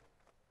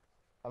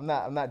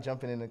not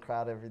jumping in the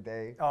crowd every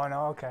day. Oh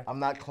no. Okay. I'm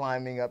not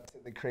climbing up to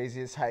the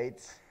craziest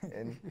heights.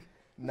 And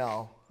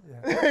no.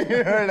 Yeah.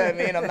 You know what I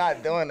mean? I'm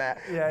not doing that.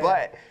 Yeah,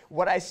 But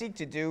what I seek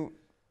to do,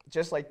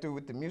 just like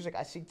with the music,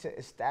 I seek to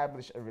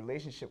establish a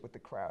relationship with the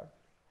crowd.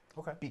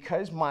 Okay.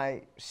 Because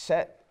my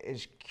set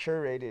is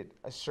curated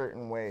a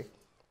certain way,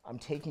 I'm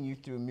taking you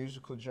through a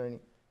musical journey.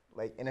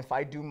 And if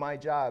I do my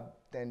job,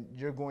 then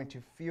you're going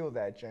to feel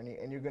that journey,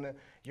 and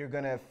you're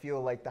gonna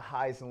feel like the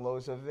highs and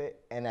lows of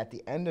it, and at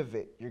the end of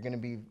it, you're gonna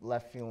be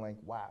left feeling like,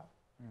 wow.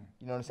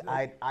 You know what I'm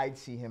saying? I'd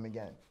see him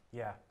again.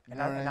 Yeah. You And,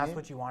 know what I and that's mean?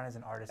 what you want as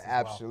an artist as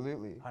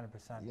Absolutely. well.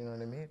 100%. You know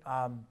what I mean?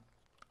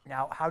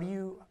 Now, how do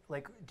you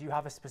do you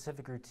have a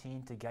specific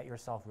routine to get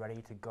yourself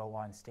ready to go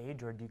on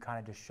stage, or do you kind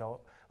of just show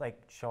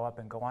up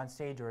and go on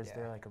stage, or is Yeah.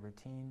 there like a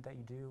routine that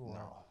you do?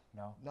 Or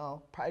no.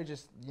 No, probably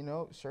just,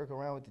 circle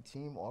around with the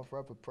team, offer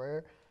up a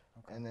prayer,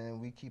 and then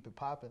we keep it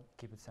popping.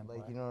 Keep it simple.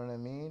 Like, you know what I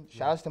mean?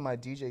 Shout outs to my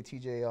DJ, T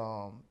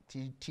Junior.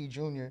 T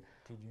Junior.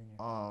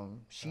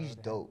 She's to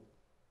him. dope.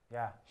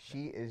 Yeah.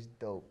 She is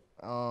dope.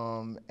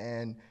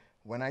 And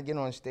when I get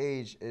on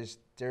stage,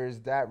 there's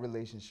that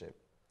relationship.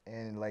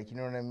 And you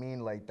know what I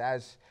mean?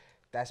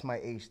 That's my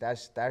ace.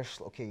 That's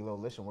okay, well,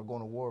 listen, we're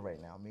going to war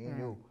right now, me and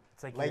you.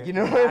 It's like You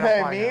know you're what I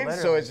ratifying it, mean? So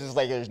literally. it's just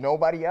there's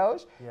nobody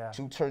else. Yeah.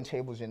 2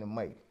 turntables and a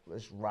mic.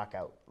 Let's rock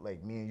out. Me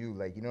and you.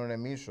 You know what I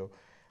mean? So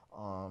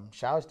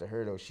shout outs to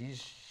her though.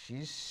 She's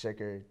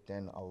sicker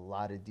than a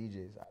lot of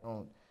DJs.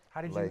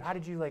 How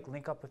did you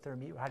link up with her?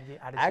 How did she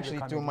Actually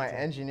become through your my DJ?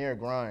 engineer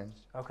grinds.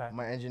 Okay.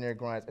 My engineer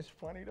grinds. It's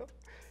funny though.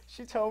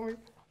 She told me,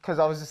 cause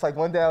I was just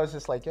one day I was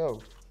just yo,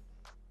 you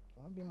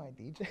wanna be my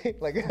DJ?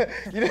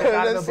 You know Out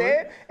what of I'm the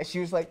saying? And she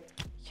was like,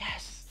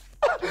 yes.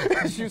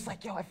 She was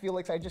like, yo, I feel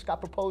like I just got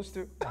proposed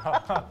to.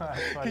 That's Cause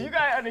funny. you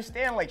gotta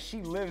understand,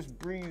 she lives,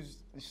 breathes,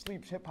 and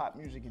sleeps hip hop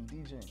music and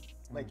DJing.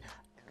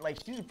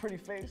 She's a pretty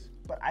face,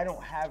 but I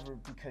don't have her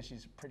because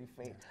she's a pretty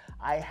face.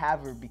 I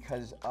have her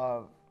because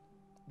of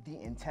the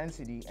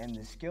intensity and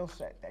the skill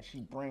set that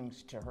she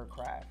brings to her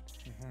craft.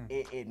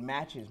 It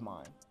matches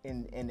mine,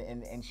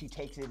 and she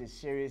takes it as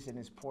serious and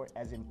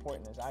as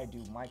important as I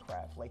do my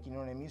craft. You know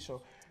what I mean?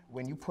 So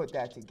when you put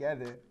that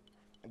together,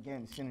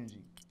 again,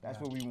 synergy. That's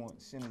what we want,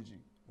 synergy.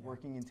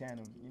 Working in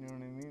tandem, you know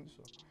what I mean?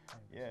 So,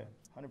 yeah,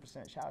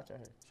 100%. Shout out to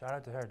her. Shout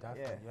out to her,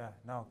 definitely. Yeah.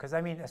 No, because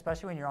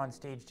especially when you're on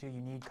stage too,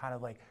 you need kind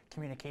of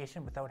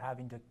communication without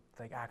having to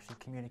actually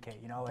communicate.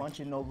 You know, A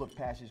bunch of no-look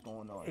passes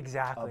going on.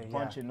 Exactly, A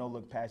bunch of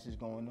no-look passes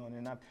going on,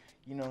 and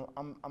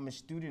I'm a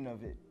student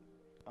of it,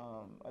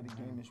 of the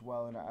game as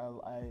well, and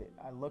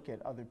I look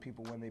at other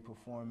people when they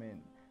perform,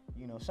 and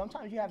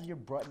sometimes you have your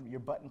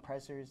button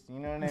pressers. You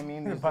know what I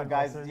mean? There's the Button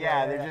guys,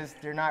 pressers,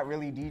 they're not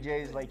really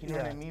DJs. You know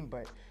what I Yeah. mean?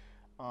 But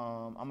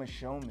I'm a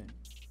showman.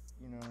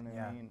 You know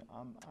what I mean?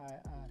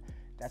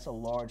 That's a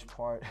large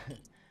part.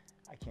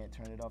 I can't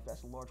turn it off.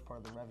 That's a large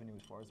part of the revenue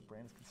as far as the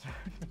brand is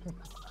concerned.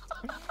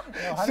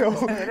 So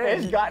 100% it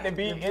is. it's got to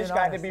be, You're being it's got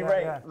to honest, be yeah,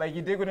 right. yeah.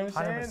 You dig what I'm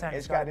saying? 100%,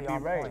 It's got to be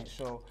on right. point.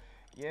 So,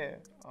 yeah.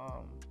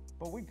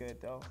 But we good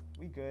though.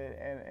 We good,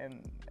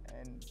 and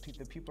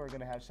the people are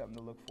gonna have something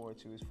to look forward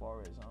to as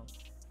far as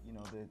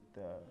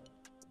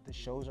the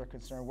shows are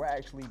concerned. We're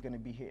actually gonna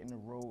be hitting the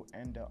road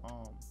end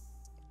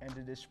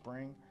of this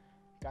spring.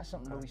 Got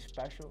something really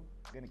special.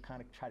 Gonna kind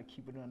of try to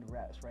keep it under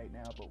wraps right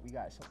now, but we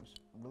got something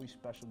really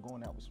special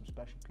going out with some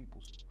special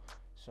people.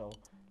 So,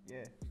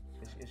 yeah.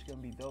 it's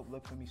gonna be dope.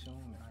 Look for me soon.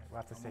 Man. We'll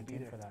have to stay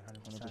tuned for that,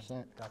 100%.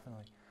 100%.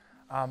 Definitely.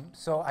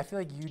 So I feel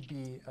like you'd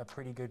be a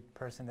pretty good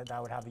person that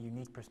would have a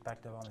unique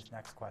perspective on this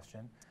next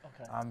question.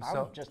 Okay.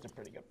 So I'm just a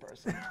pretty good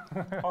person.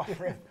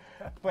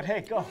 But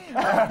hey, go.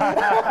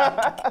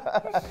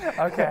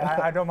 okay,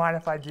 I don't mind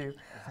if I do.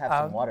 Let's have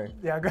some water.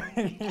 Yeah,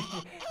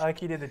 I like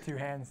he did the two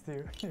hands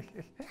too.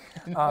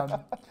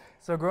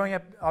 So growing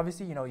up,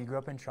 obviously, you grew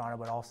up in Toronto,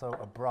 but also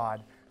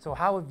abroad. So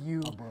how have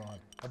you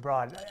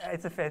abroad?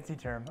 It's a fancy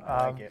term.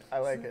 I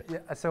like it.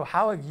 Yeah, so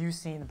how have you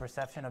seen the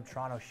perception of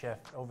Toronto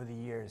shift over the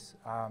years?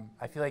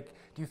 I feel like,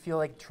 do you feel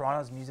like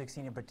Toronto's music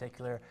scene in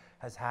particular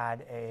has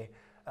had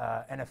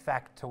an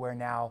effect to where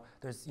now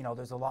there's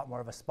a lot more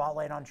of a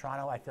spotlight on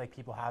Toronto? I feel like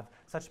people have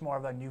such more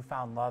of a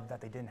newfound love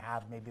that they didn't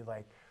have maybe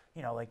like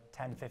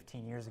 10,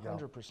 15 years ago.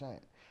 100%.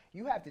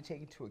 You have to take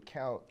into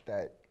account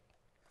that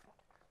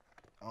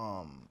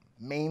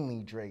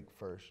mainly Drake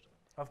first.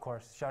 Of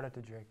course, shout out to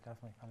Drake,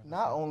 definitely. 100%.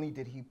 Not only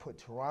did he put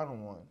Toronto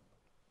on,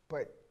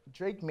 but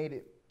Drake made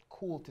it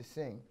cool to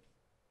sing.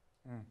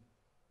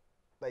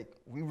 Like,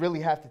 we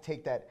really have to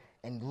take that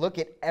and look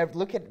at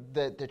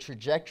the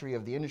trajectory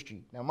of the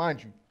industry. Now,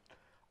 mind you,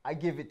 I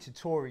give it to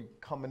Tory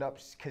coming up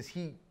because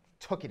he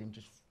took it and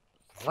just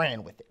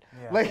ran with it.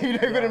 Yeah. Like, you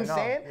know what I'm no,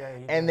 saying? yeah,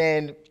 he And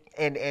did.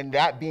 then, and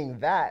that being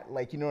that,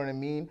 like, you know what I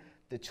mean?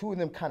 The two of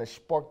them kind of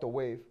sparked the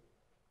wave,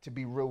 to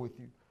be real with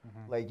you.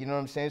 Like, you know what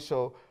I'm saying?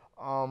 So,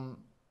 And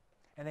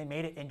they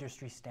made it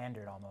industry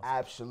standard almost.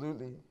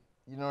 absolutely.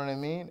 You know what I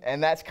mean?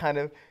 And that's kind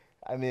of,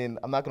 I mean,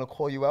 I'm not going to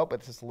call you out, but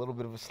it's just a little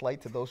bit of a slight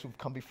to those who've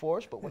come before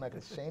us, but we're not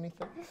going to say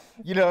anything.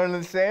 You know what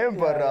I'm saying?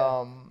 But,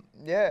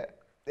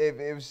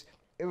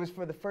 it was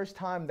for the first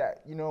time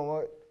that, you know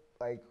what,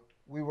 like,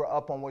 we were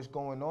up on what's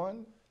going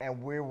on,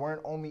 and we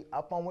weren't only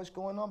up on what's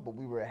going on, but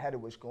we were ahead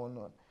of what's going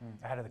on.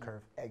 Ahead of the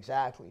curve.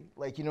 Exactly.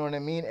 Like, you know what I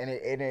mean? And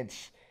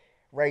it's,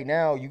 right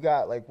now, you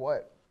got, like,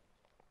 what?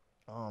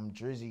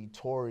 Drizzy,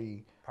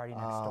 Tory, Party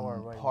Next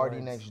Door, Roy Party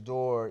Woods. Next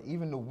Door,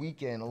 even The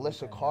Weeknd,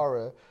 Alyssa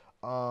Cara,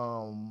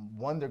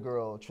 Wonder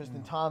Girl,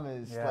 Tristan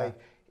Thomas. Yeah. Like,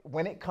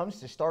 when it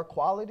comes to star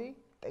quality,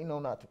 they know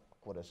not to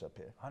put us up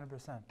here.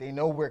 100%. They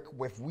know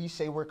if we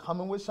say we're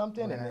coming with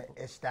something, and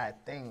it's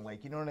that thing.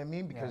 Like, you know what I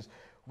mean? Because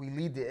we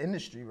lead the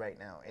industry right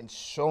now in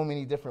so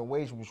many different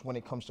ways when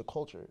it comes to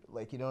culture.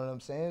 Like, you know what I'm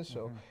saying?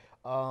 So,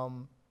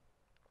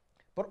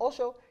 but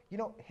also,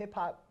 hip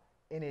hop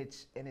in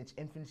its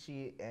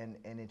infancy and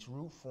its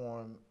root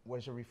form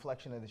was a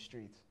reflection of the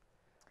streets.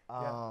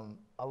 A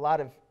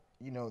lot of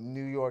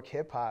New York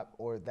hip hop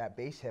or that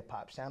bass hip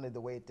hop sounded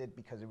the way it did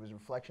because it was a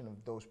reflection of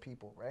those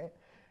people, right?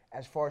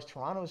 As far as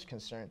Toronto is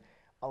concerned,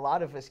 a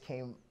lot of us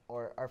came,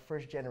 or our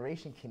first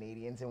generation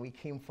Canadians, and we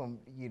came from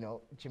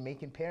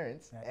Jamaican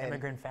parents, and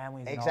immigrant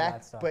families, and all exactly,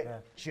 that stuff.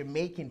 but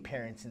Jamaican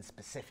parents in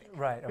specific.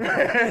 Right.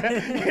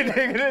 Okay. You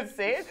know what I'm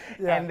saying?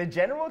 Yeah. And the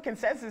general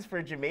consensus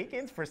for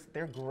Jamaicans,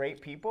 they're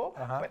great people,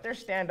 but they're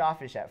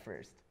standoffish at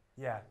first.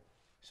 Yeah.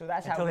 So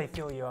that's Until how they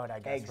feel you out, I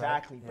guess.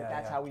 exactly. Right? But Yeah,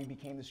 that's yeah. how we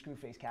became the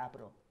Screwface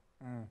capital.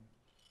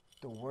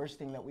 The worst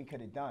thing that we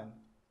could have done,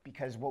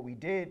 because what we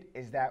did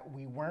is that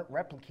we weren't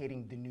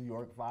replicating the New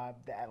York vibe,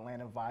 the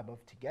Atlanta vibe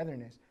of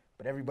togetherness,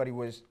 but everybody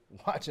was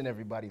watching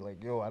everybody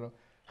like, yo, I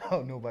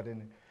don't know about it.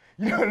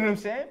 You know what I'm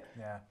saying?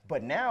 Yeah.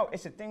 But now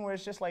it's a thing where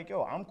it's just like,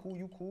 yo, I'm cool,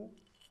 you cool.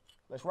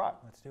 Let's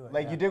rock. Let's do it,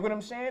 Like, yeah. you dig what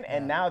I'm saying?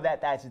 And now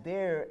that that's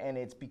there and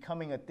it's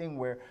becoming a thing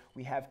where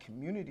we have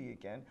community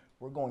again,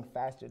 we're going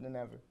faster than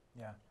ever.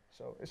 Yeah.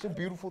 So it's a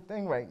beautiful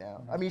thing right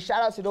now. I mean,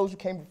 shout out to those who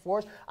came before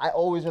us. I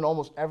always, in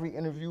almost every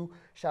interview,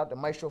 shout out to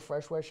Maestro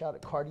Freshware, shout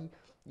out to Cardi,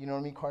 you know what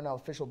I mean, Cardinal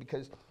Official,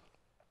 because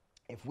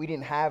if we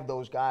didn't have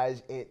those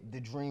guys,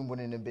 the dream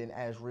wouldn't have been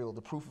as real.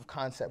 The proof of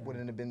concept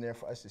wouldn't have been there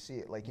for us to see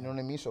it. Like, you know what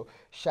I mean? So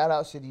shout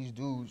out to these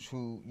dudes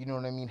who, you know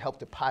what I mean, helped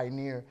to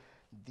pioneer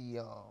the,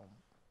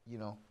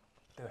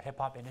 The hip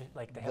hop industry,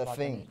 like the the hip hop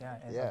thing.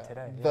 industry, Yeah,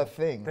 today. the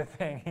thing. The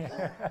thing.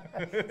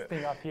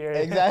 Thing up here.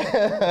 Exactly.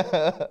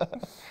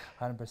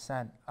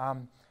 100%.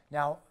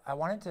 Now, I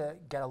wanted to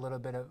get a little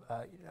bit of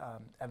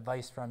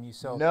advice from you.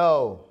 So.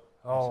 No.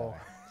 Oh.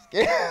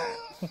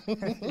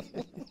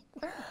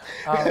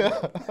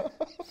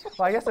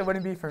 Well, I guess it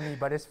wouldn't be for me,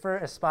 but it's for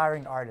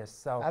aspiring artists.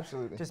 So,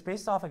 Absolutely. just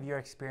based off of your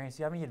experience,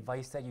 do you have any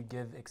advice that you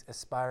give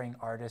aspiring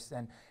artists?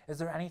 And is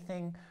there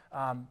anything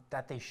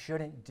that they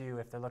shouldn't do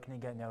if they're looking to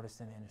get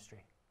noticed in the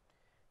industry?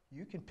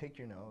 You can pick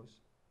your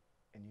nose,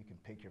 and you can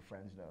pick your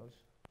friend's nose.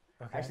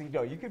 Okay. Actually,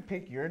 no, you can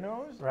pick your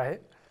nose,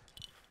 Right?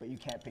 but you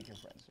can't pick your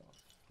friend's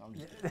nose. I'm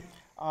just kidding.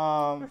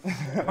 I mean,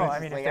 if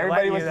like they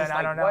everybody let was you, just then I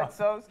like, don't know. what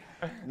sos?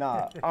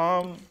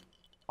 Nah.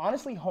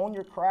 Honestly, hone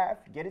your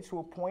craft. Get it to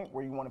a point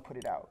where you want to put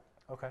it out.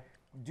 Okay.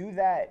 Do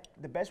that.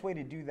 The best way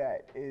to do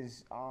that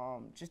is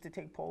just to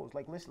take polls.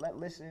 Like,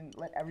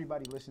 let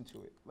everybody listen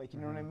to it. Like, you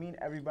know what I mean?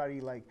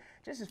 Everybody, like,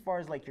 just as far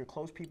as like your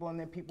close people and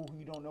then people who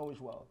you don't know as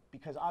well.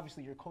 Because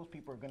obviously your close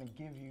people are gonna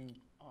give you,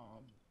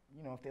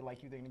 if they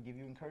like you, they're gonna give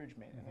you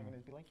encouragement, and they're gonna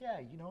be like, yeah,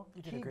 You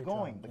did a keep great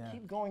going. job, But yeah.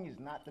 keep going is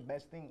not the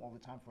best thing all the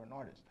time for an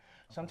artist.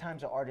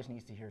 Sometimes an artist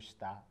needs to hear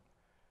stop.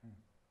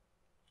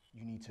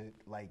 You need to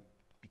like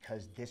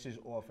because this is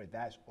off or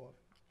that's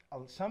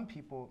off. Some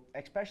people,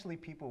 especially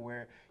people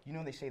where, you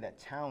know, they say that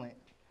talent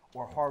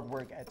or hard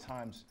work at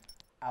times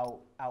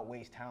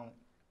outweighs talent.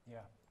 Yeah.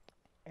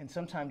 And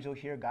sometimes you'll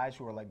hear guys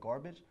who are like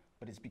garbage,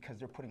 but it's because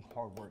they're putting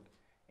hard work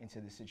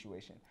into the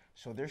situation.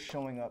 So they're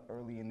showing up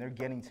early and they're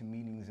getting to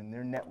meetings and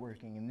they're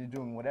networking and they're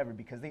doing whatever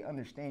because they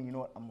understand, you know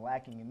what, I'm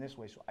lacking in this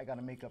way, so I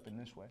gotta make up in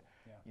this way.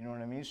 Yeah. You know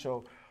what I mean?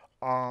 So,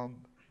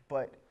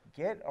 but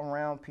get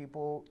around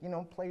people, you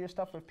know, play your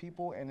stuff with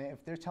people, and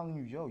if they're telling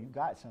you, yo, you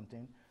got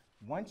something,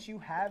 once you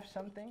have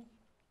something,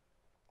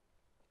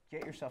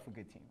 get yourself a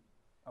good team.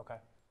 Okay.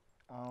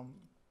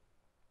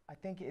 I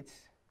think it's,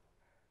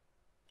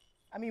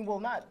 I mean, well,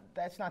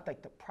 that's not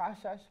like the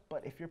process,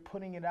 but if you're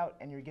putting it out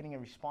and you're getting a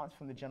response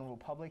from the general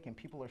public and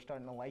people are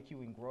starting to like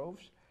you in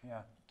groves,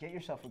 Yeah. get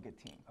yourself a good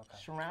team. Okay.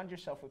 Surround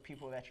yourself with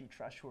people that you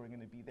trust who are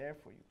going to be there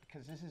for you,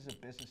 because this is a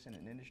business and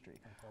an industry.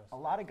 Of course. A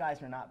lot of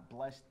guys are not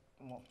blessed,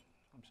 well,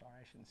 I'm sorry,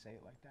 I shouldn't say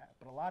it like that,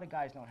 but a lot of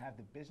guys don't have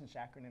the business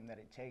acronym that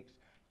it takes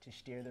to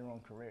steer their own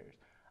careers.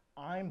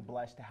 I'm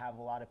blessed to have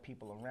a lot of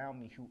people around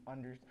me who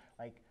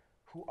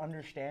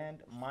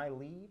understand my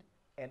lead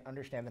and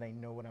understand that I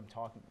know what I'm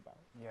talking about.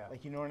 Yeah.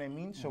 Like, you know what I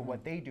mean? So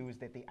what they do is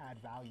that they add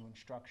value and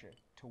structure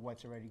to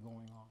what's already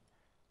going on.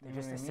 They You know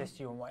just what I mean? assist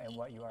you in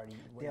what you already.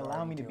 What They you're allow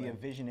already me to be a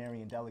doing.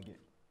 visionary and delegate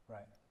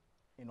Right.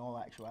 in all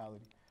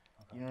actuality.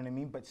 Okay. You know what I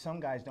mean? But some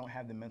guys don't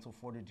have the mental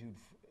fortitude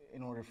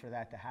in order for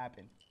that to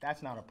happen.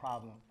 That's not a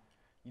problem.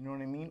 You know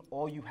what I mean?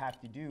 All you have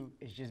to do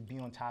is just be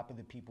on top of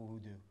the people who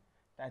do.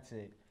 That's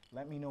it.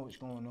 Let me know what's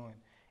going on.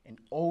 And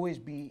always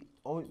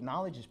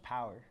knowledge is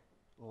power.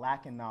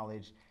 Lack of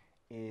knowledge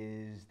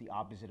is the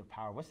opposite of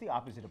power. What's the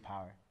opposite of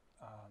power?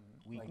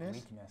 Weakness? Like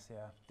weakness,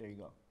 yeah. There you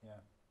go. Yeah.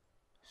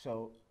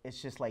 So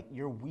it's just like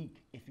you're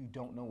weak if you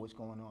don't know what's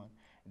going on.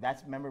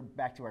 Remember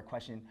back to our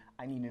question,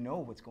 I need to know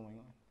what's going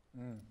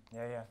on.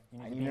 Yeah, yeah. You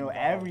I to need be to know involved.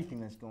 everything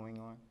that's going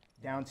on,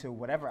 down to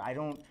whatever. I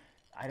don't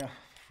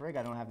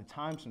have the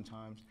time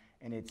sometimes,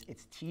 and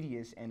it's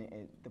tedious,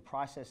 and the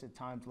process at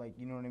times, like,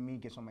 you know what I mean,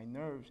 gets on my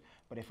nerves.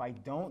 But if I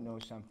don't know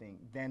something,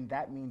 then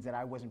that means that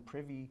I wasn't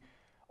privy,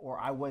 or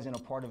I wasn't a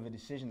part of a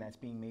decision that's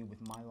being made with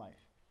my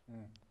life.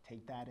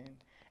 Take that in.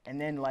 And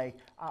then, like,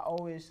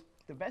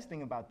 the best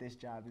thing about this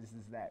job is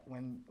that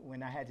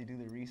when I had to do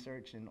the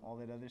research and all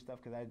that other stuff,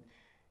 because I,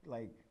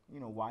 like, you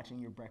know,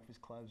 watching your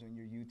Breakfast Clubs and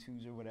your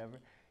YouTubes or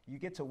whatever, you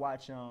get to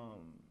watch,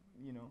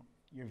 you know,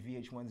 your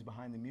VH1s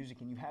behind the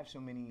music, and you have so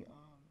many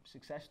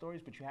success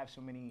stories, but you have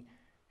so many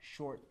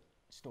short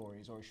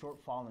stories or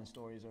short fallen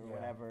stories or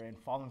whatever, and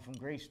fallen from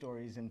grace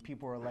stories, and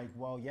people are like,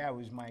 well, yeah, it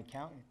was my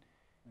accountant.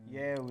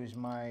 Yeah, it was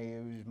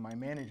my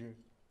manager.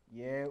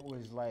 Yeah, it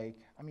was like,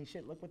 I mean,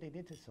 shit, look what they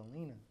did to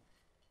Selena.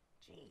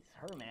 Jeez,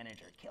 her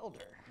manager killed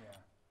her.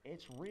 Yeah.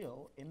 It's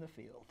real in the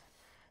field.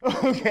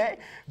 Okay?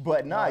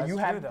 But nah, No, you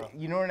that's have, true, though.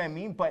 you know what I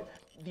mean? But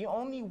the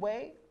only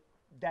way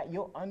that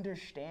you'll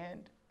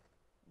understand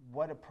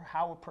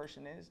how a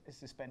person is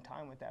to spend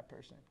time with that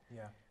person.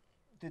 Yeah.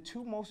 The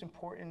two most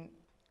important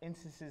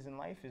instances in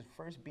life is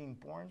first being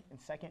born, and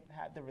second,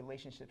 have the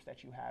relationships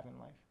that you have in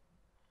life.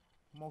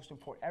 Most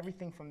important.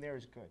 Everything from there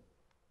is good.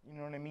 You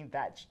know what I mean?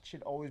 That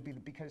should always be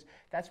because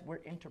we're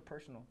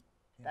interpersonal.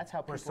 Yeah. That's how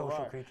We're people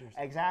social are. creatures.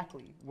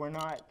 Exactly. We're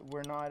not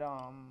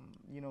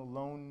you know,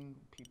 lone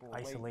people.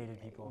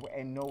 Isolated people.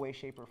 In no way,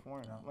 shape, or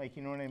form. No. Like,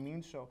 you know what I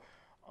mean? So,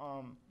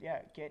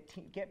 yeah,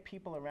 get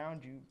people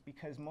around you,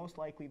 because most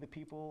likely the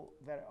people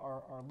that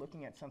are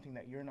looking at something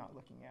that you're not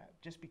looking at,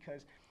 just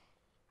because,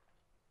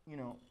 you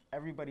know,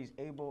 everybody's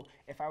able.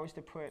 If I was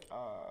to put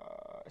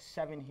a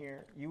 7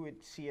 here, you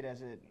would see it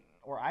as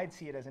or I'd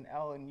see it as an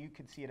L, and you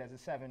could see it as a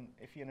 7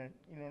 if you know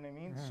what I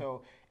mean?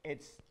 So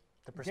it's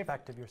The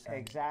perspective you're saying.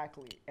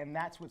 Exactly. And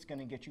that's what's going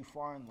to get you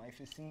far in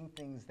life, is seeing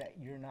things that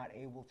you're not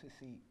able to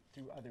see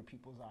through other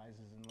people's eyes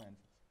and lenses,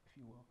 if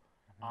you will.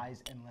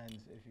 Eyes and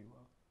lens, if you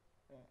will.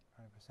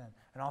 100%.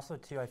 And also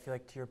too, I feel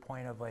like, to your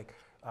point of like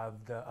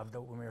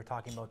when we were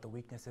talking about the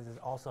weaknesses, is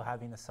also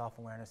having the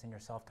self-awareness in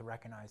yourself to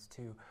recognize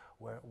too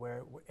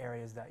where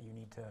areas that you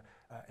need to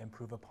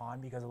improve upon,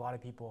 because a lot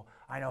of people,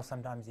 I know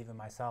sometimes even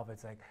myself,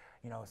 it's like,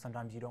 you know,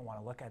 sometimes you don't want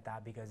to look at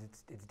that because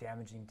it's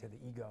damaging to the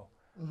ego.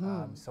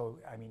 So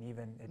I mean,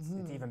 even it's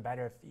even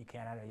better if you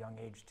can at a young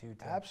age too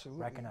to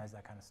Absolutely. recognize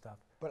that kind of stuff.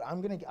 But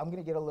I'm gonna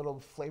get a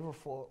little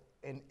flavorful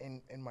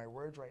in my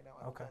words right now.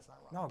 I hope Okay. that's not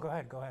wrong.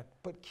 No, go ahead.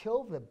 But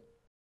kill the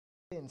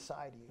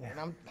inside you, and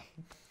I'm,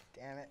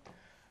 damn it.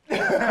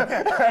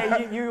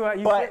 Hey, you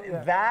But said-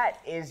 yeah. that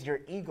is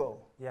your ego.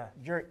 Yeah.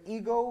 Your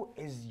ego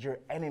is your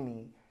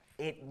enemy.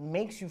 It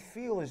makes you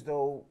feel as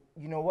though,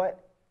 you know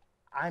what?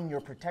 I'm your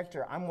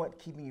protector. I'm what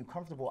keeping you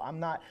comfortable. I'm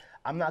not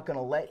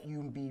gonna let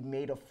you be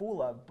made a fool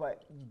of.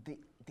 But the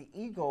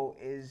ego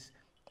is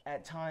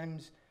at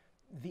times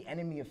the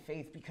enemy of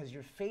faith, because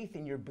your faith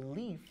and your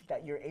belief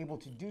that you're able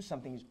to do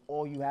something is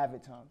all you have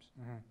at times.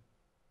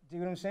 Do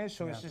you know what I'm saying?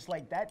 So it's Yeah. just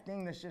like that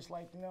thing that's just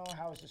like, you know,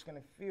 how is this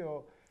gonna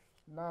feel?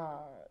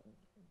 Nah,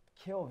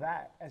 kill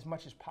that as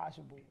much as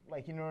possible.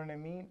 Like, you know what I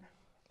mean?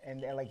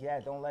 And like, yeah,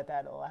 don't let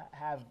that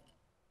have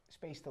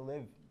space to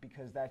live,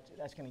 because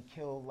that's gonna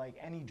kill like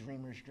any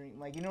dreamer's dream.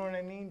 Like, you know what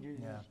I mean? You're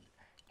just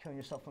killing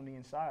yourself from the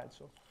inside.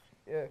 So,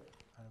 yeah.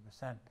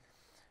 100%.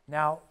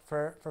 Now,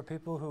 for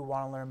people who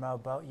want to learn more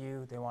about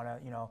you, they want to,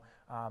 you know,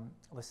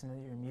 listen to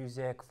your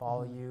music,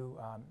 follow you,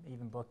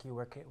 even book you.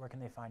 Where can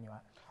they find you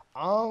at?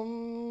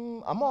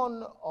 I'm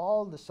on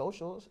all the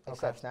socials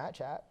except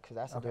Snapchat, because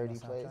that's a dirty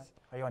place.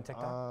 Are you on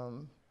TikTok?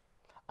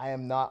 I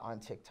am not on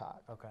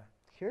TikTok. Okay.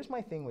 Here's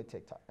my thing with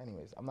TikTok.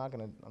 Anyways, I'm not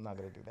gonna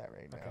do that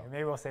right now. Okay,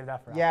 maybe we'll save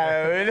that for Yeah,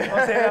 after.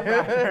 We'll save that for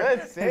after.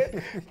 that's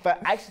it.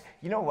 But actually,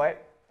 you know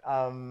what?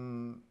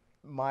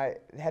 My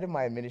head of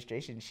my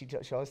administration, she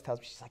always tells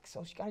me, she's like,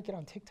 so you gotta get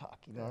on TikTok.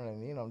 You know what I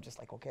mean? I'm just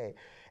like, okay.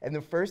 And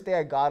the first day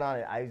I got on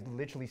it, I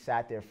literally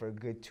sat there for a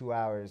good 2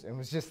 hours and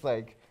was just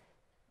like,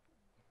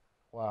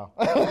 wow.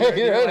 You know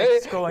what I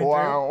mean? Scrolling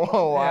wow,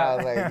 through. wow.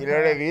 Yeah. Like, you know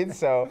what I mean?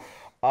 So,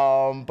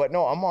 but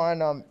no, I'm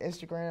on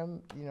Instagram.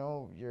 You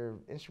know, your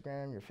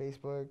Instagram, your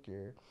Facebook,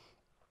 your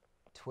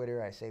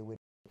Twitter. I say with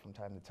from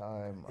time to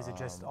time. Is it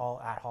just all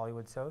at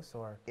Hollywood Sauce,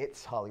 or?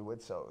 It's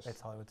Hollywood Sauce. It's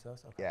Hollywood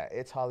Sauce. Okay. Yeah,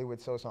 it's Hollywood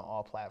Sauce on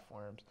all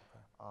platforms.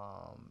 Okay.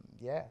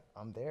 Yeah,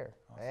 I'm there.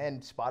 Awesome.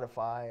 And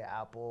Spotify,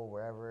 Apple,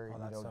 wherever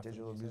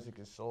digital music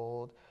is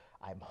sold.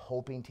 I'm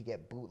hoping to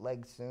get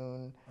bootleg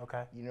soon.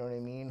 Okay. You know what I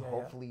mean? Yeah,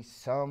 Hopefully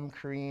some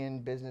Korean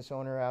business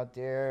owner out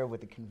there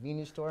with a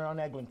convenience store on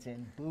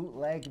Eglinton,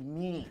 bootleg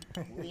me,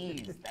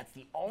 please. That's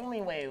the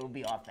only way it will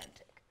be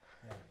authentic.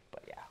 Yeah.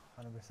 But yeah.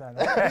 100%.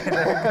 Okay,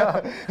 there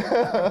you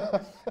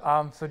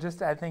go. So just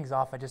to end things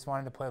off, I just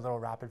wanted to play a little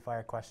rapid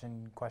fire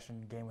question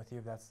game with you,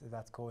 if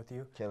that's cool with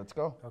you. Okay, let's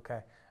go.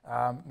 Okay.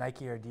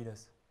 Nike or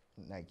Adidas?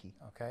 Nike.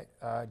 Okay.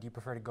 Do you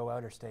prefer to go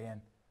out or stay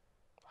in?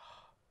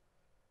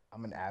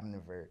 I'm an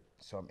ambivert,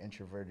 so I'm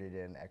introverted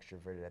and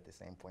extroverted at the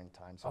same point in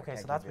time. So okay,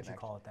 so that's what you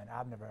call it then,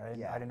 ambivert.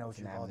 I didn't know what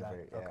you called that.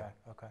 Yeah. Okay,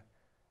 okay.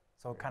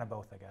 So kind of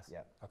both, I guess.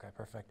 Yeah. Okay,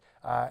 perfect.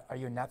 Are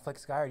you a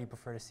Netflix guy, or do you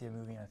prefer to see a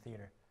movie in a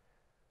theater?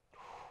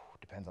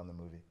 Depends on the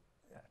movie.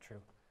 Yeah,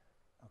 true.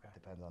 Okay.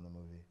 Depends on the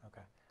movie.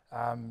 Okay.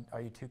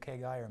 Are you 2K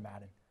guy or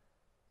Madden?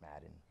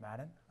 Madden.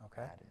 Madden?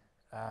 Okay.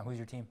 Madden. Who's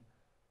your team?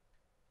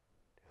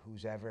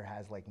 Whoever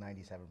has like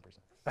 97%.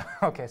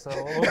 Okay, so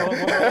we'll go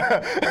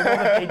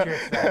the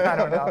Patriots then. I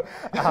don't know.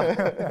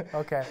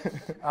 Okay.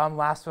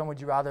 Last one, would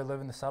you rather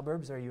live in the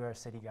suburbs, or are you a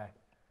city guy?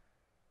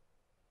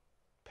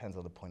 Depends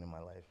on the point in my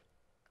life.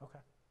 Okay.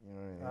 You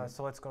know what I mean?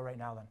 So let's go right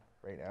now then.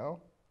 Right now?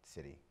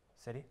 City.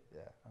 City?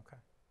 Yeah. Okay.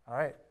 All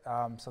right.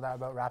 So that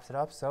about wraps it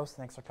up. So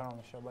thanks for coming on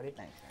the show, buddy.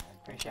 Thanks, man.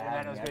 Appreciate it,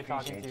 man. It was great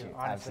talking to you,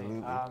 honestly.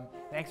 Absolutely.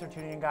 Thanks for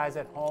tuning in, guys,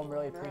 at home.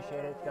 Really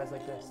appreciate it. If you guys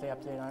like to stay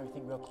up to date on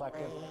everything Real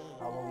Collective,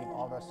 we'll leave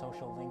all of our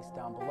social links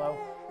down below.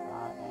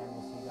 And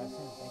we'll see you guys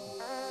soon.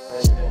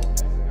 Thank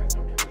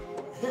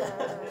you.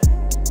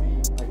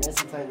 I guess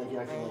it's like you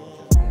actually like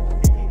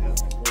each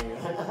other.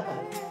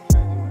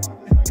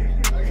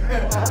 There you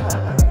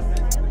go.